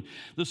guilty.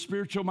 The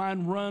spiritual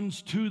mind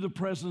runs to the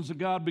presence of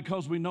God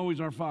because we know He's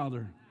our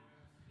Father.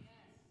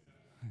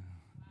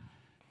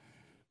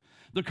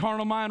 The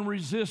carnal mind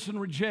resists and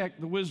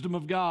rejects the wisdom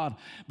of God,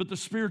 but the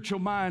spiritual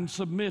mind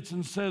submits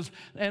and says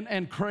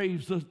and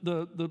craves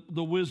the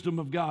wisdom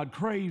of God,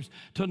 craves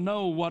to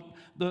know what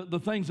the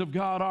things of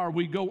God are.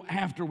 We go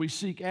after, we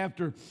seek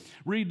after.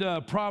 Read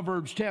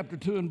Proverbs chapter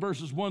 2 and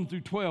verses 1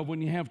 through 12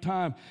 when you have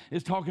time.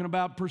 It's talking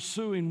about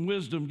pursuing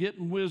wisdom,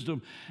 getting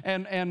wisdom,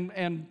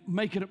 and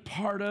making it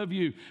part of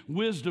you.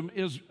 Wisdom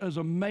is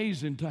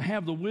amazing, to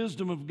have the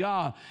wisdom of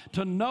God,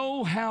 to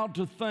know how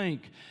to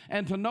think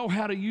and to know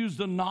how to use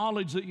the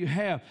knowledge that you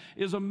have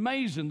is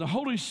amazing. The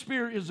Holy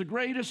Spirit is the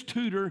greatest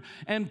tutor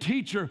and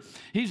teacher.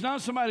 He's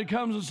not somebody who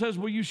comes and says,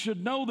 "Well, you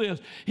should know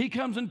this." He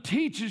comes and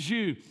teaches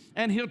you,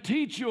 and He'll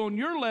teach you on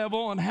your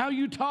level on how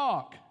you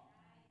talk.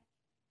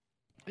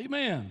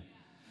 Amen.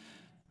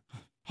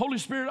 Holy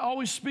Spirit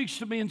always speaks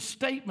to me in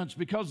statements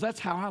because that's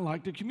how I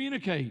like to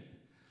communicate.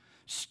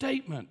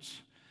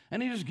 Statements.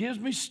 And He just gives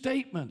me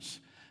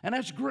statements. And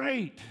that's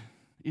great,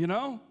 you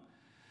know?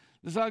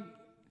 It's like,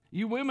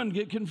 you women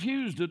get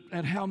confused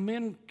at how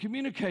men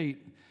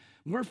communicate.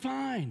 We're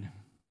fine.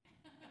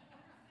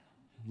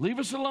 Leave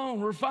us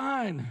alone. We're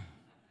fine.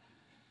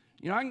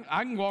 You know,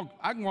 I can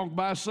walk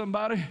by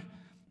somebody.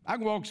 I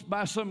can walk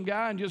by some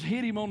guy and just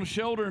hit him on the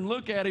shoulder and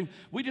look at him.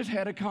 We just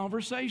had a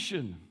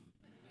conversation.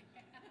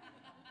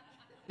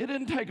 It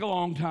didn't take a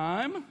long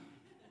time.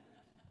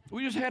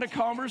 We just had a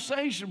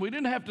conversation. We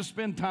didn't have to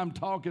spend time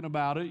talking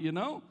about it, you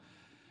know.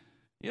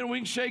 You know, we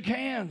can shake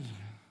hands.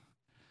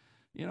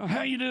 You know,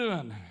 how you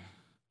doing?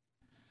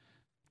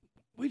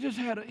 We just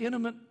had an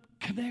intimate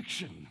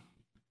connection.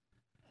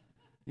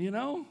 You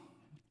know?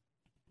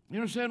 You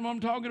understand what I'm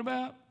talking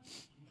about?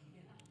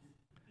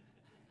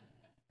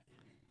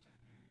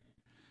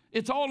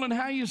 It's all in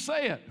how you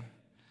say it.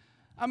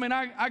 I mean,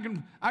 I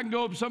can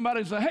go up to somebody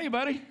and say, "Hey,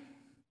 buddy,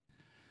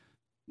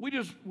 we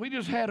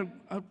just had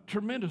a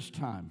tremendous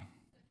time."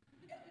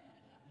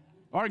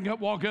 Or I can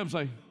walk up and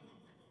say,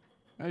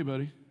 "Hey,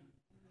 buddy."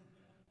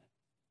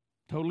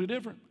 Totally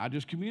different. I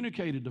just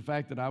communicated the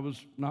fact that I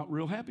was not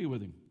real happy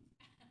with him.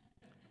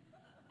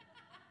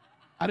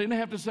 I didn't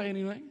have to say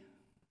anything,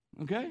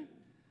 okay?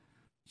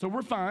 So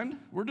we're fine.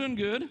 We're doing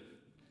good.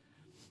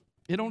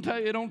 It don't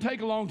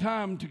take a long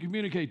time to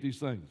communicate these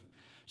things.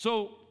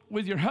 So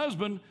with your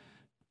husband,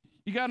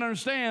 you got to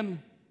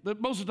understand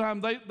that most of the time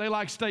they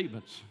like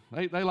statements.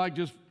 They like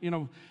just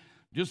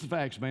the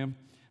facts, ma'am.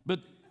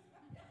 But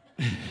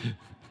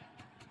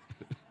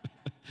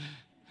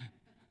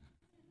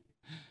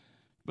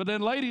but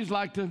then ladies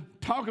like to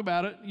talk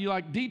about it. You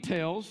like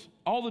details,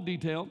 all the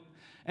detail.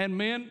 And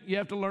men, you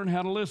have to learn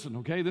how to listen,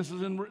 okay? This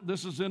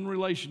is in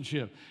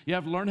relationship. You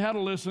have to learn how to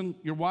listen.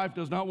 Your wife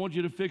does not want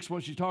you to fix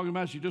what she's talking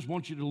about. She just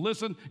wants you to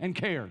listen and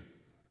care.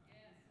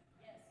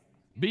 Yes.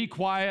 Be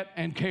quiet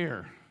and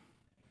care.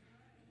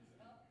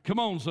 Come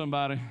on,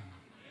 somebody.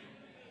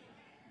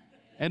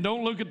 And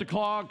don't look at the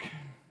clock.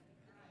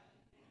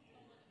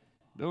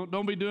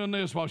 Don't be doing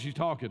this while she's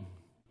talking.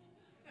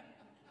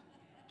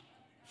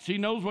 She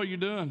knows what you're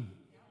doing.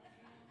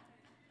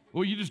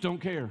 Well, you just don't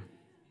care.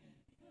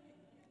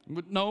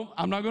 But no,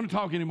 I'm not going to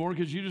talk anymore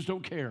because you just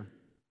don't care.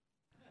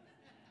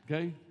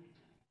 Okay?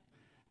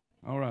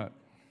 All right.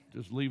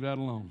 Just leave that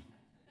alone.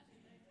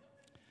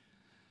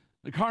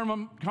 The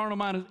carnal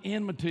mind is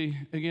enmity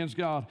against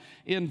God.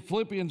 In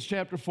Philippians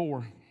chapter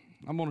 4,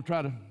 I'm going to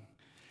try to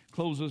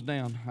close this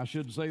down. I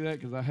shouldn't say that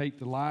because I hate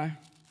to lie,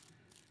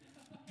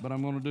 but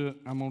I'm going to do it.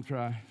 I'm going to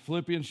try.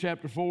 Philippians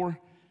chapter 4,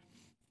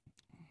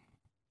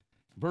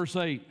 verse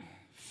 8.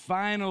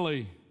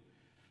 Finally,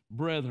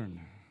 brethren.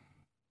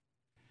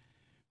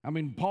 I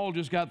mean, Paul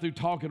just got through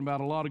talking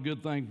about a lot of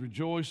good things.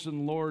 Rejoice in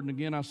the Lord. And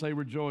again, I say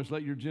rejoice.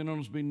 Let your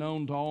gentleness be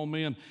known to all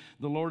men.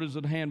 The Lord is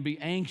at hand. Be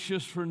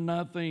anxious for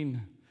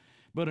nothing,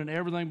 but in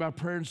everything by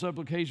prayer and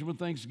supplication with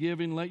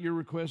thanksgiving, let your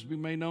requests be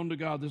made known to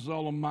God. This is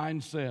all a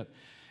mindset.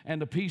 And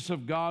the peace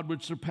of God,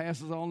 which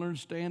surpasses all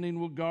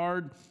understanding, will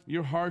guard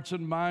your hearts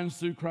and minds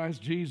through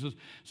Christ Jesus.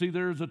 See,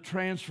 there's a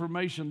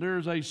transformation.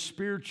 There's a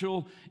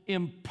spiritual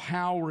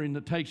empowering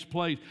that takes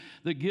place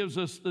that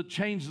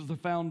changes the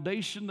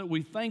foundation that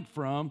we think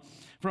from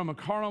a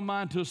carnal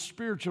mind to a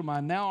spiritual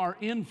mind. Now our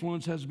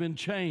influence has been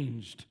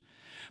changed.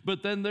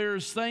 But then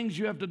there's things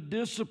you have to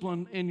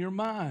discipline in your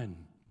mind.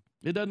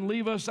 It doesn't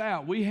leave us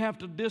out. We have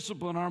to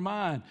discipline our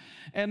mind.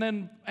 And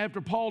then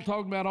after Paul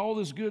talking about all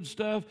this good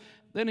stuff,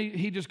 then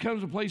he just comes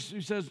to a place,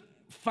 he says,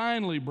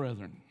 finally,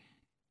 brethren.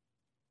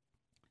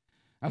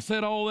 I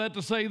said all that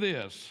to say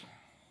this.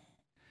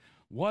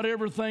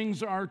 Whatever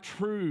things are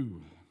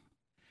true,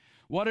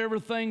 whatever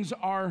things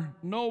are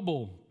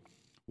noble,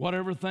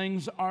 whatever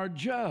things are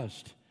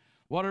just,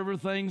 whatever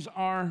things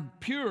are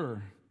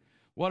pure,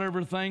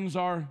 whatever things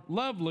are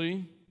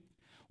lovely,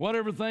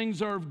 whatever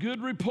things are of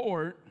good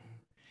report,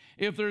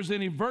 if there's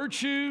any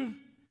virtue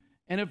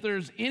and if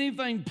there's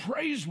anything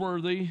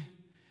praiseworthy,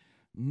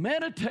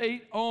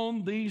 meditate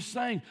on these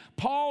things.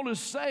 Paul is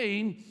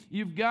saying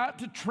you've got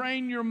to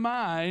train your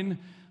mind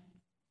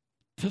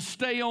to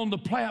stay on the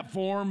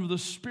platform of the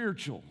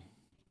spiritual.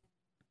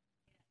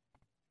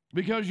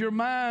 Because your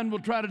mind will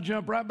try to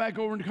jump right back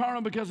over into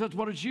carnal because that's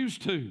what it's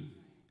used to.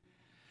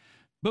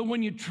 But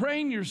when you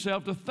train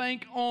yourself to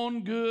think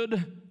on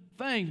good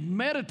things,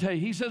 meditate.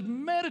 He says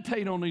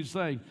meditate on these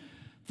things.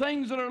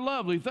 Things that are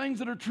lovely, things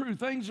that are true,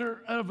 things that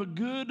are of a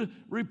good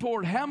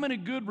report. How many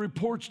good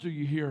reports do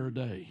you hear a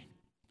day?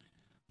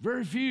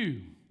 Very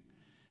few.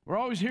 We're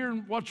always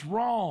hearing what's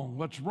wrong,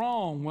 what's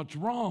wrong, what's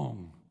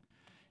wrong.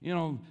 You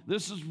know,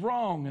 this is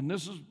wrong, and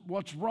this is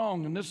what's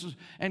wrong,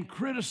 and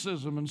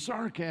criticism and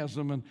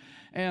sarcasm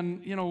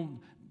and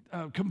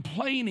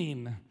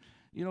complaining.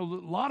 You know, a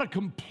lot of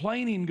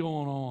complaining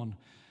going on.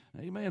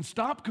 Amen.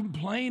 Stop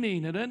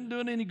complaining. It isn't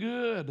doing any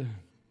good.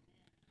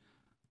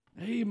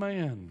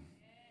 Amen.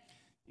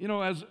 You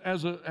know,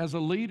 as a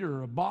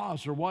leader, a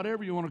boss, or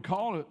whatever you want to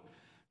call it,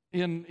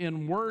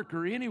 in work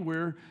or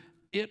anywhere,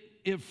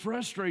 it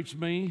frustrates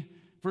me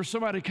for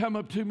somebody to come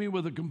up to me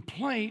with a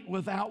complaint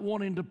without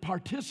wanting to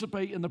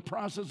participate in the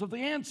process of the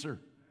answer.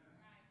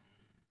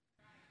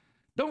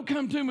 Don't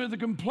come to me with a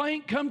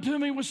complaint. Come to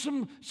me with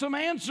some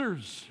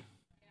answers.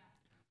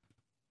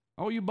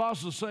 All you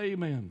bosses say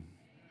amen.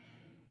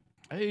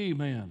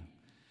 Amen.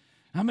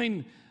 I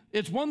mean,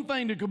 it's one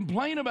thing to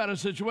complain about a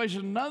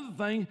situation, another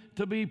thing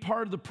to be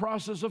part of the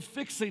process of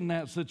fixing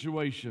that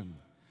situation.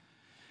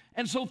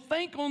 And so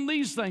think on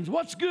these things.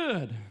 What's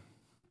good?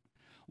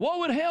 What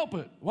would help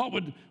it? What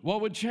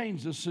would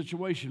change this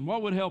situation?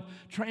 What would help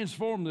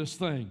transform this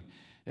thing?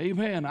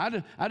 Amen. I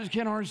just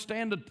can't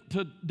understand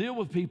to deal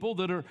with people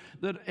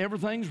that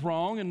everything's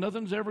wrong and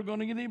nothing's ever going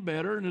to get any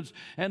better,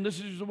 and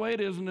this is the way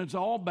it is, and it's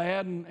all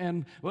bad,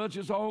 and well,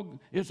 it's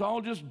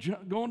all just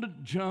going to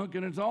junk,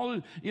 and it's all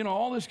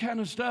all this kind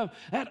of stuff.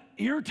 That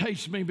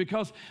irritates me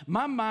because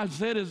my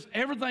mindset is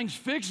everything's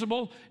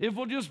fixable if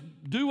we'll just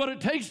do what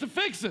it takes to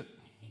fix it.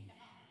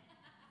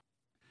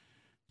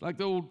 Like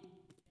the old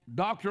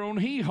doctor on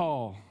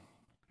Hee-Haw.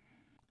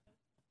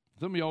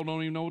 Some of y'all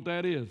don't even know what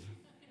that is.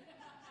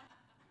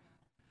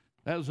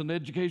 That was an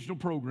educational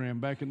program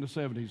back in the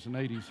 70s and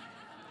 80s.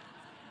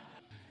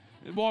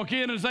 They'd walk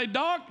in and say,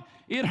 "Doc,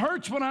 it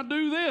hurts when I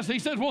do this." He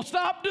says, "Well,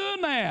 stop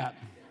doing that."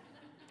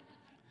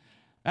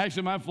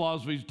 Actually, my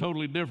philosophy is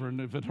totally different.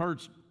 If it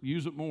hurts,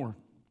 use it more.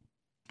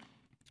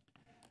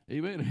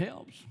 Amen. It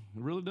helps.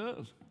 It really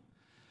does.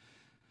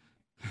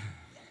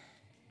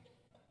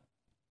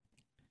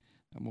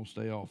 I'm going to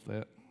stay off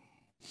that.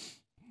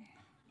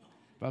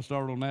 If I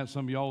start on that,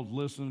 some of y'all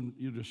listen,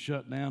 you just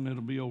shut down,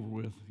 it'll be over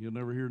with. You'll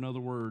never hear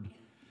another word.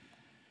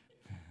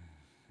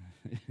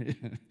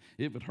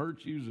 If it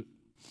hurts, use it.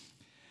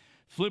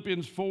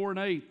 Philippians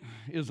 4:8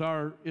 is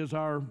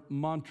our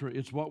mantra.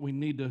 It's what we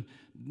need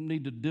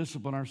to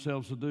discipline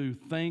ourselves to do.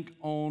 Think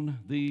on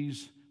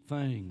these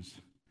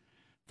things.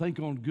 Think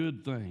on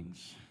good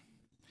things.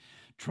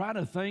 Try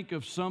to think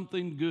of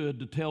something good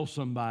to tell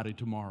somebody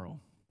tomorrow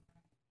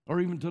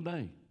or even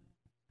today.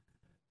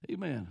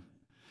 Amen.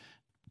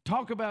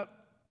 Talk about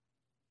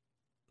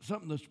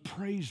something that's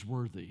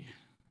praiseworthy.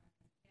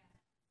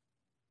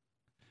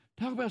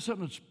 Talk about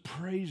something that's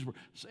praiseworthy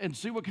and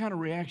see what kind of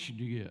reaction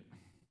you get.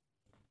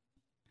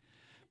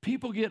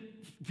 People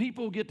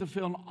get to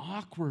feel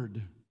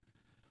awkward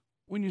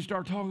when you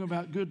start talking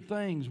about good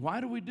things.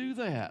 Why do we do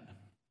that?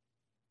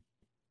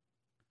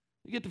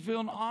 You get to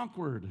feel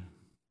awkward.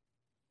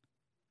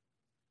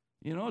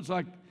 You know, it's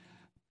like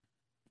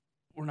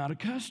we're not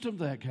accustomed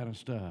to that kind of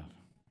stuff.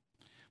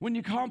 When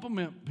you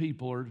compliment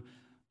people, or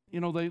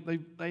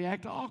they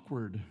act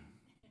awkward.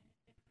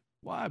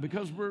 Why?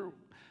 Because we're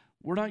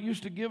not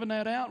used to giving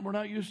that out, and we're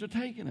not used to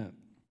taking it.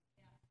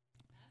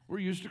 We're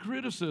used to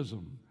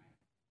criticism.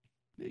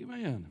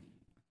 Amen.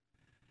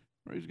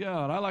 Praise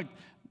God.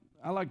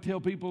 I like to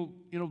tell people,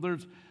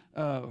 there's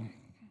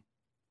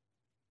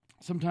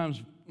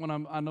sometimes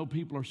when I know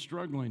people are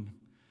struggling,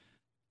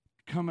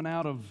 coming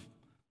out of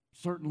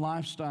certain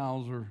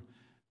lifestyles, or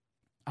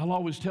I'll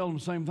always tell them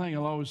the same thing.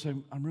 I'll always say,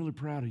 I'm really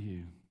proud of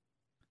you.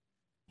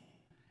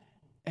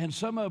 And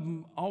some of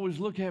them always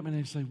look at me and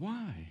they say,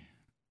 why?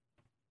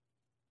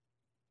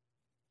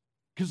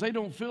 Because they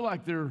don't feel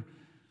like they're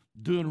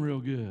doing real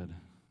good.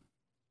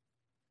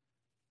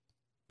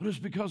 But it's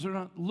because they're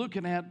not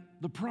looking at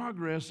the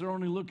progress. They're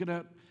only looking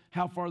at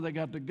how far they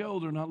got to go.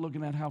 They're not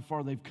looking at how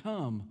far they've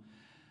come.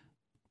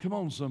 Come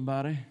on,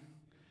 somebody.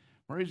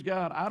 Praise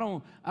God. I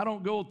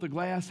don't go with the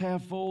glass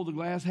half full, the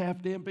glass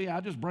half empty.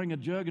 I just bring a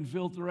jug and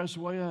fill it the rest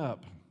of the way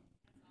up.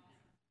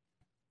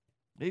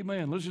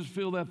 Amen. Let's just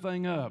fill that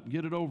thing up and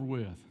get it over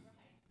with.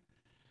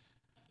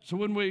 So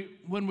when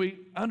we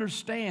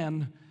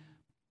understand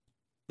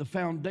the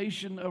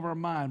foundation of our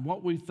mind,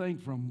 what we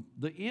think from,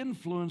 the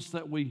influence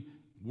that we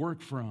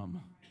work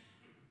from,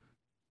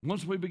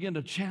 once we begin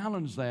to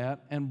challenge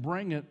that and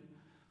bring it,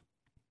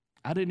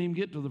 I didn't even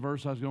get to the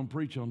verse I was going to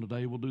preach on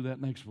today. We'll do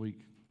that next week.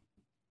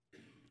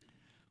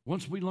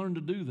 Once we learn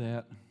to do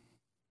that,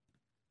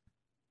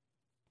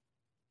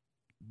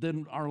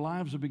 then our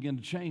lives will begin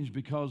to change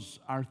because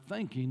our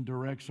thinking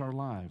directs our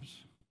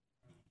lives.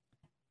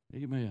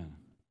 Amen.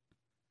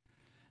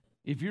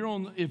 If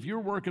you're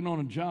working on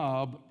a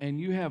job and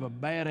you have a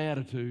bad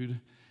attitude,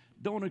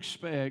 don't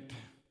expect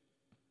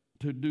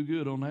to do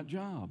good on that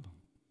job.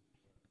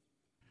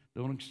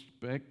 Don't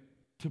expect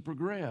to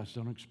progress.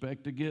 Don't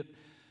expect to get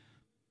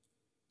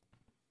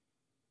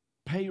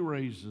pay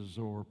raises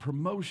or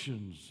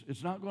promotions.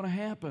 It's not going to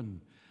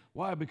happen.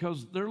 Why?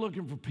 Because they're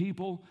looking for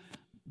people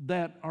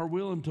that are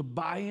willing to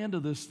buy into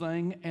this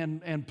thing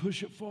and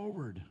push it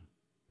forward.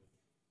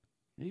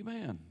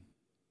 Amen.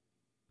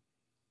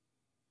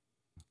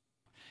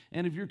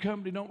 And if your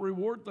company don't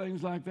reward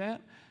things like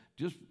that,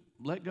 just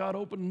let God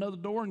open another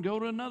door and go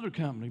to another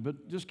company.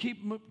 But just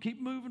keep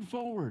moving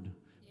forward.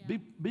 Yeah.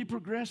 Be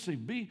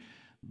progressive. Be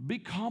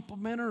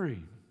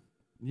complimentary.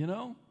 You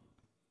know?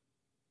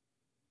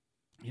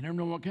 You never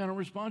know what kind of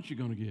response you're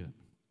going to get.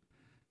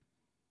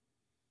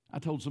 I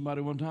told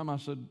somebody one time, I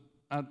said,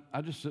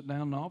 I just sit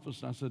down in the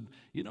office and I said,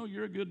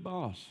 you're a good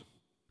boss.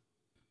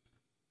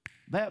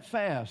 That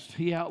fast,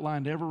 he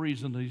outlined every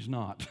reason that he's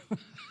not.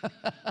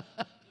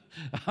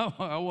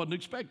 I wasn't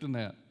expecting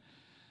that.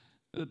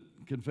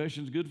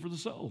 Confession's good for the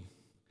soul.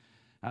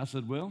 I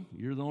said, well,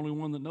 you're the only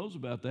one that knows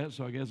about that,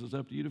 so I guess it's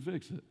up to you to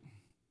fix it.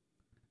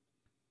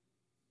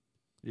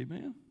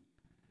 Amen?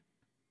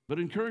 But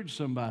encourage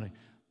somebody.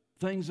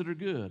 Things that are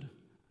good.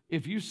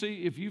 If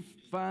you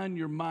find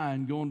your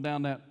mind going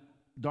down that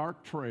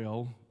dark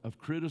trail of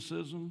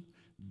criticism,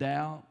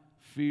 doubt,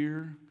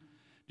 fear,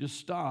 just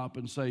stop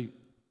and say,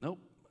 nope,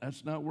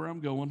 that's not where I'm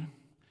going,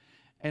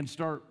 and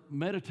start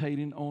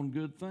meditating on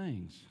good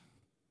things.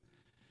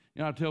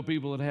 I tell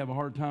people that have a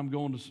hard time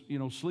going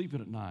to, sleeping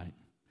at night.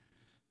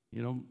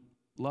 A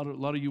lot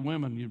of you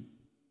women,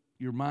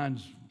 your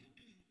minds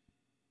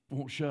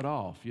won't shut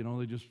off.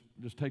 They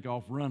just take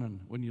off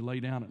running when you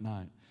lay down at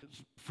night. It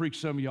freaks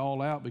some of you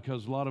all out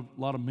because a lot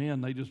of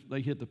men,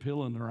 they hit the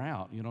pillow and they're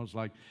out. It's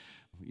like,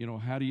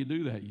 how do you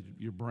do that?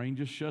 Your brain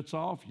just shuts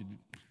off.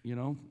 You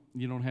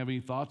don't have any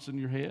thoughts in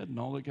your head and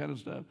all that kind of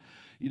stuff.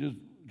 You just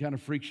kind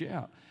of freaks you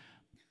out.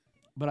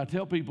 But I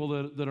tell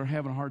people that are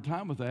having a hard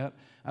time with that,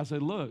 I say,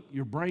 look,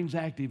 your brain's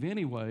active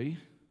anyway,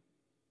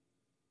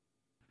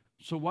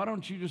 so why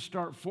don't you just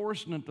start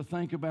forcing it to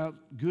think about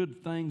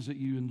good things that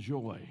you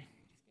enjoy,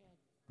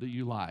 that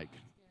you like.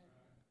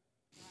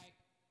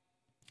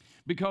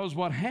 Because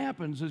what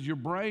happens is your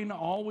brain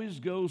always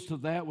goes to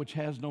that which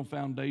has no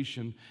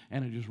foundation,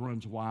 and it just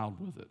runs wild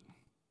with it.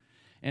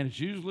 And it's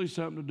usually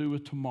something to do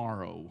with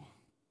tomorrow.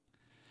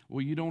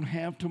 Well, you don't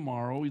have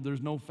tomorrow.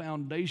 There's no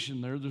foundation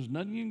there. There's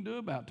nothing you can do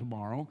about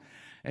tomorrow.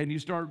 And you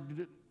start,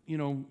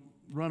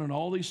 running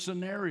all these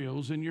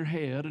scenarios in your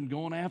head and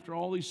going after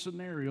all these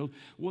scenarios.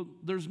 Well,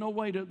 there's no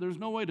way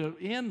to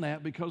end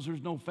that because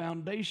there's no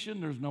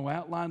foundation, there's no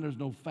outline, there's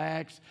no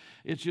facts.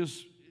 It's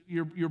just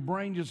your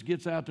brain just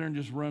gets out there and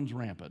just runs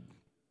rampant.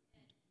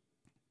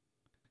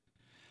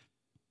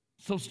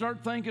 So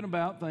start thinking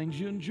about things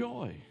you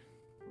enjoy.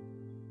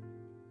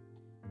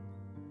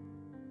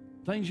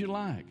 Things you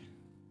like.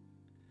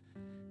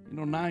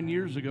 9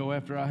 years ago,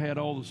 after I had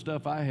all the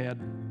stuff I had,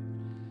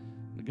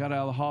 I got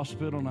out of the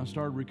hospital and I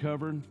started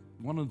recovering.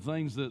 One of the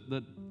things that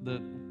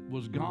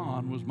was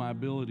gone was my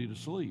ability to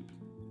sleep.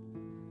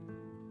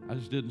 I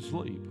just didn't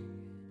sleep.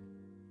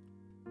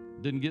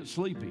 Didn't get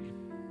sleepy.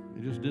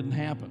 It just didn't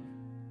happen.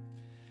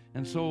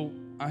 And so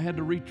I had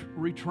to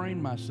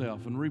retrain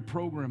myself and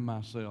reprogram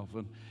myself.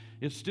 And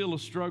it's still a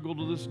struggle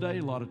to this day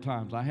a lot of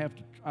times.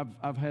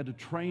 I've had to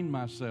train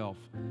myself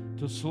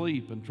to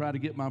sleep and try to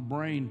get my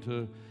brain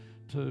to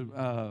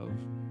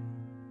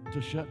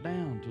shut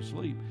down, to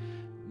sleep.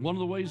 One of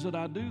the ways that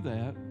I do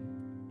that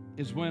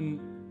is when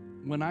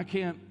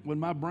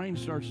my brain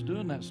starts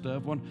doing that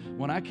stuff,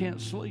 when I can't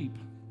sleep,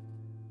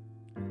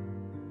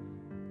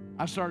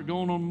 I start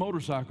going on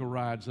motorcycle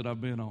rides that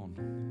I've been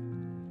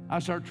on. I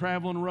start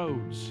traveling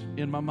roads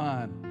in my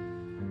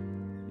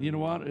mind. You know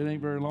what? It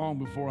ain't very long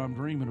before I'm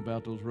dreaming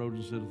about those roads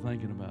instead of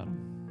thinking about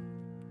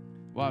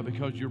them. Why?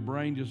 Because your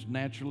brain just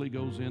naturally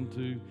goes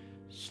into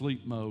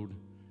sleep mode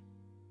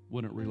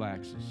when it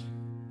relaxes.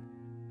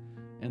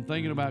 And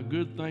thinking about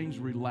good things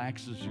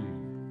relaxes you.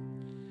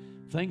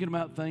 Thinking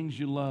about things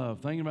you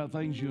love, thinking about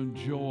things you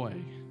enjoy.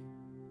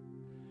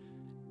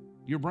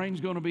 Your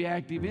brain's going to be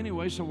active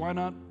anyway, so why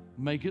not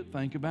make it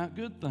think about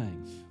good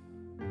things?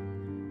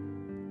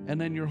 And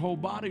then your whole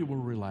body will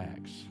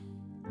relax.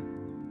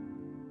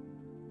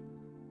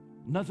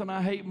 Nothing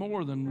I hate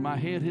more than my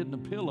head hitting a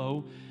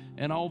pillow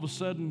and all of a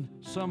sudden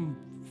some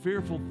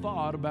fearful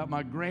thought about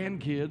my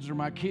grandkids or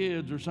my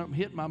kids or something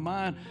hit my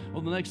mind.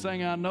 Well, the next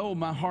thing I know,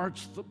 my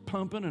heart's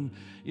pumping and,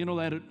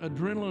 that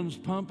adrenaline's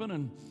pumping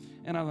and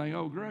I think,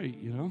 oh, great,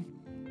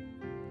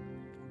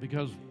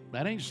 because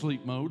that ain't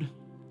sleep mode.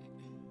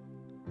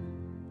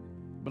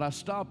 But I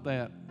stop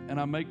that and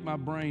I make my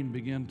brain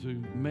begin to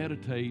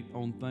meditate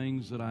on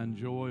things that I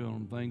enjoy,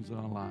 on things that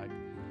I like.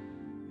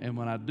 And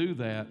when I do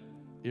that,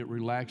 it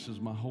relaxes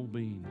my whole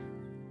being.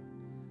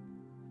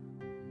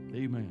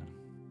 Amen.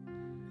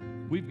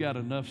 We've got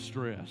enough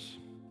stress.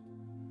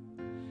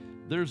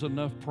 There's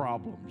enough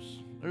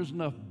problems. There's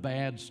enough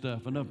bad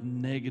stuff, enough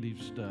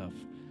negative stuff.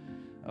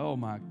 Oh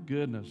my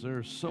goodness,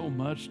 there's so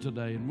much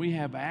today, and we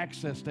have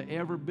access to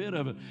every bit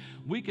of it.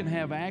 We can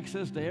have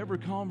access to every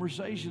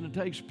conversation that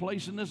takes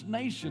place in this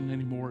nation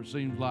anymore, it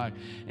seems like.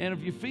 And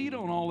if you feed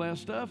on all that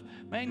stuff,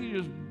 man,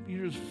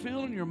 you're just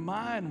filling your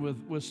mind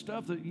with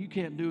stuff that you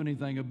can't do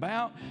anything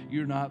about.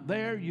 You're not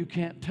there. You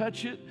can't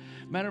touch it.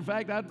 Matter of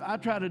fact, I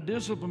try to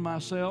discipline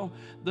myself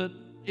that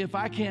if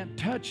I can't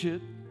touch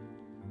it,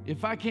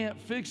 if I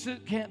can't fix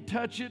it, can't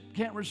touch it,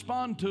 can't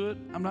respond to it,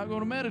 I'm not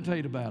going to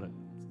meditate about it.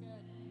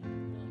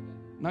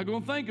 Not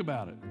going to think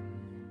about it.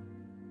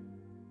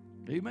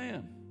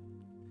 Amen.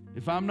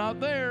 If I'm not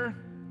there,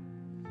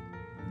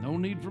 no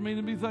need for me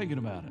to be thinking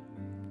about it.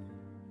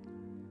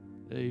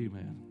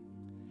 Amen.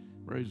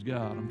 Praise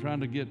God. I'm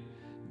trying to get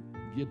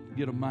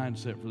a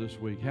mindset for this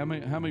week. How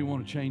many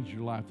want to change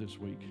your life this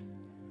week?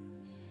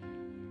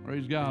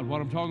 Praise God. What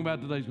I'm talking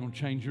about today is going to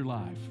change your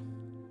life.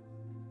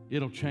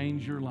 It'll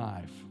change your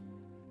life.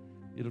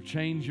 It'll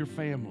change your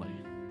family.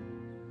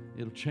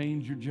 It'll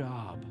change your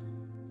job.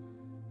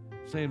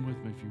 Stand with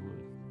me if you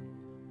would.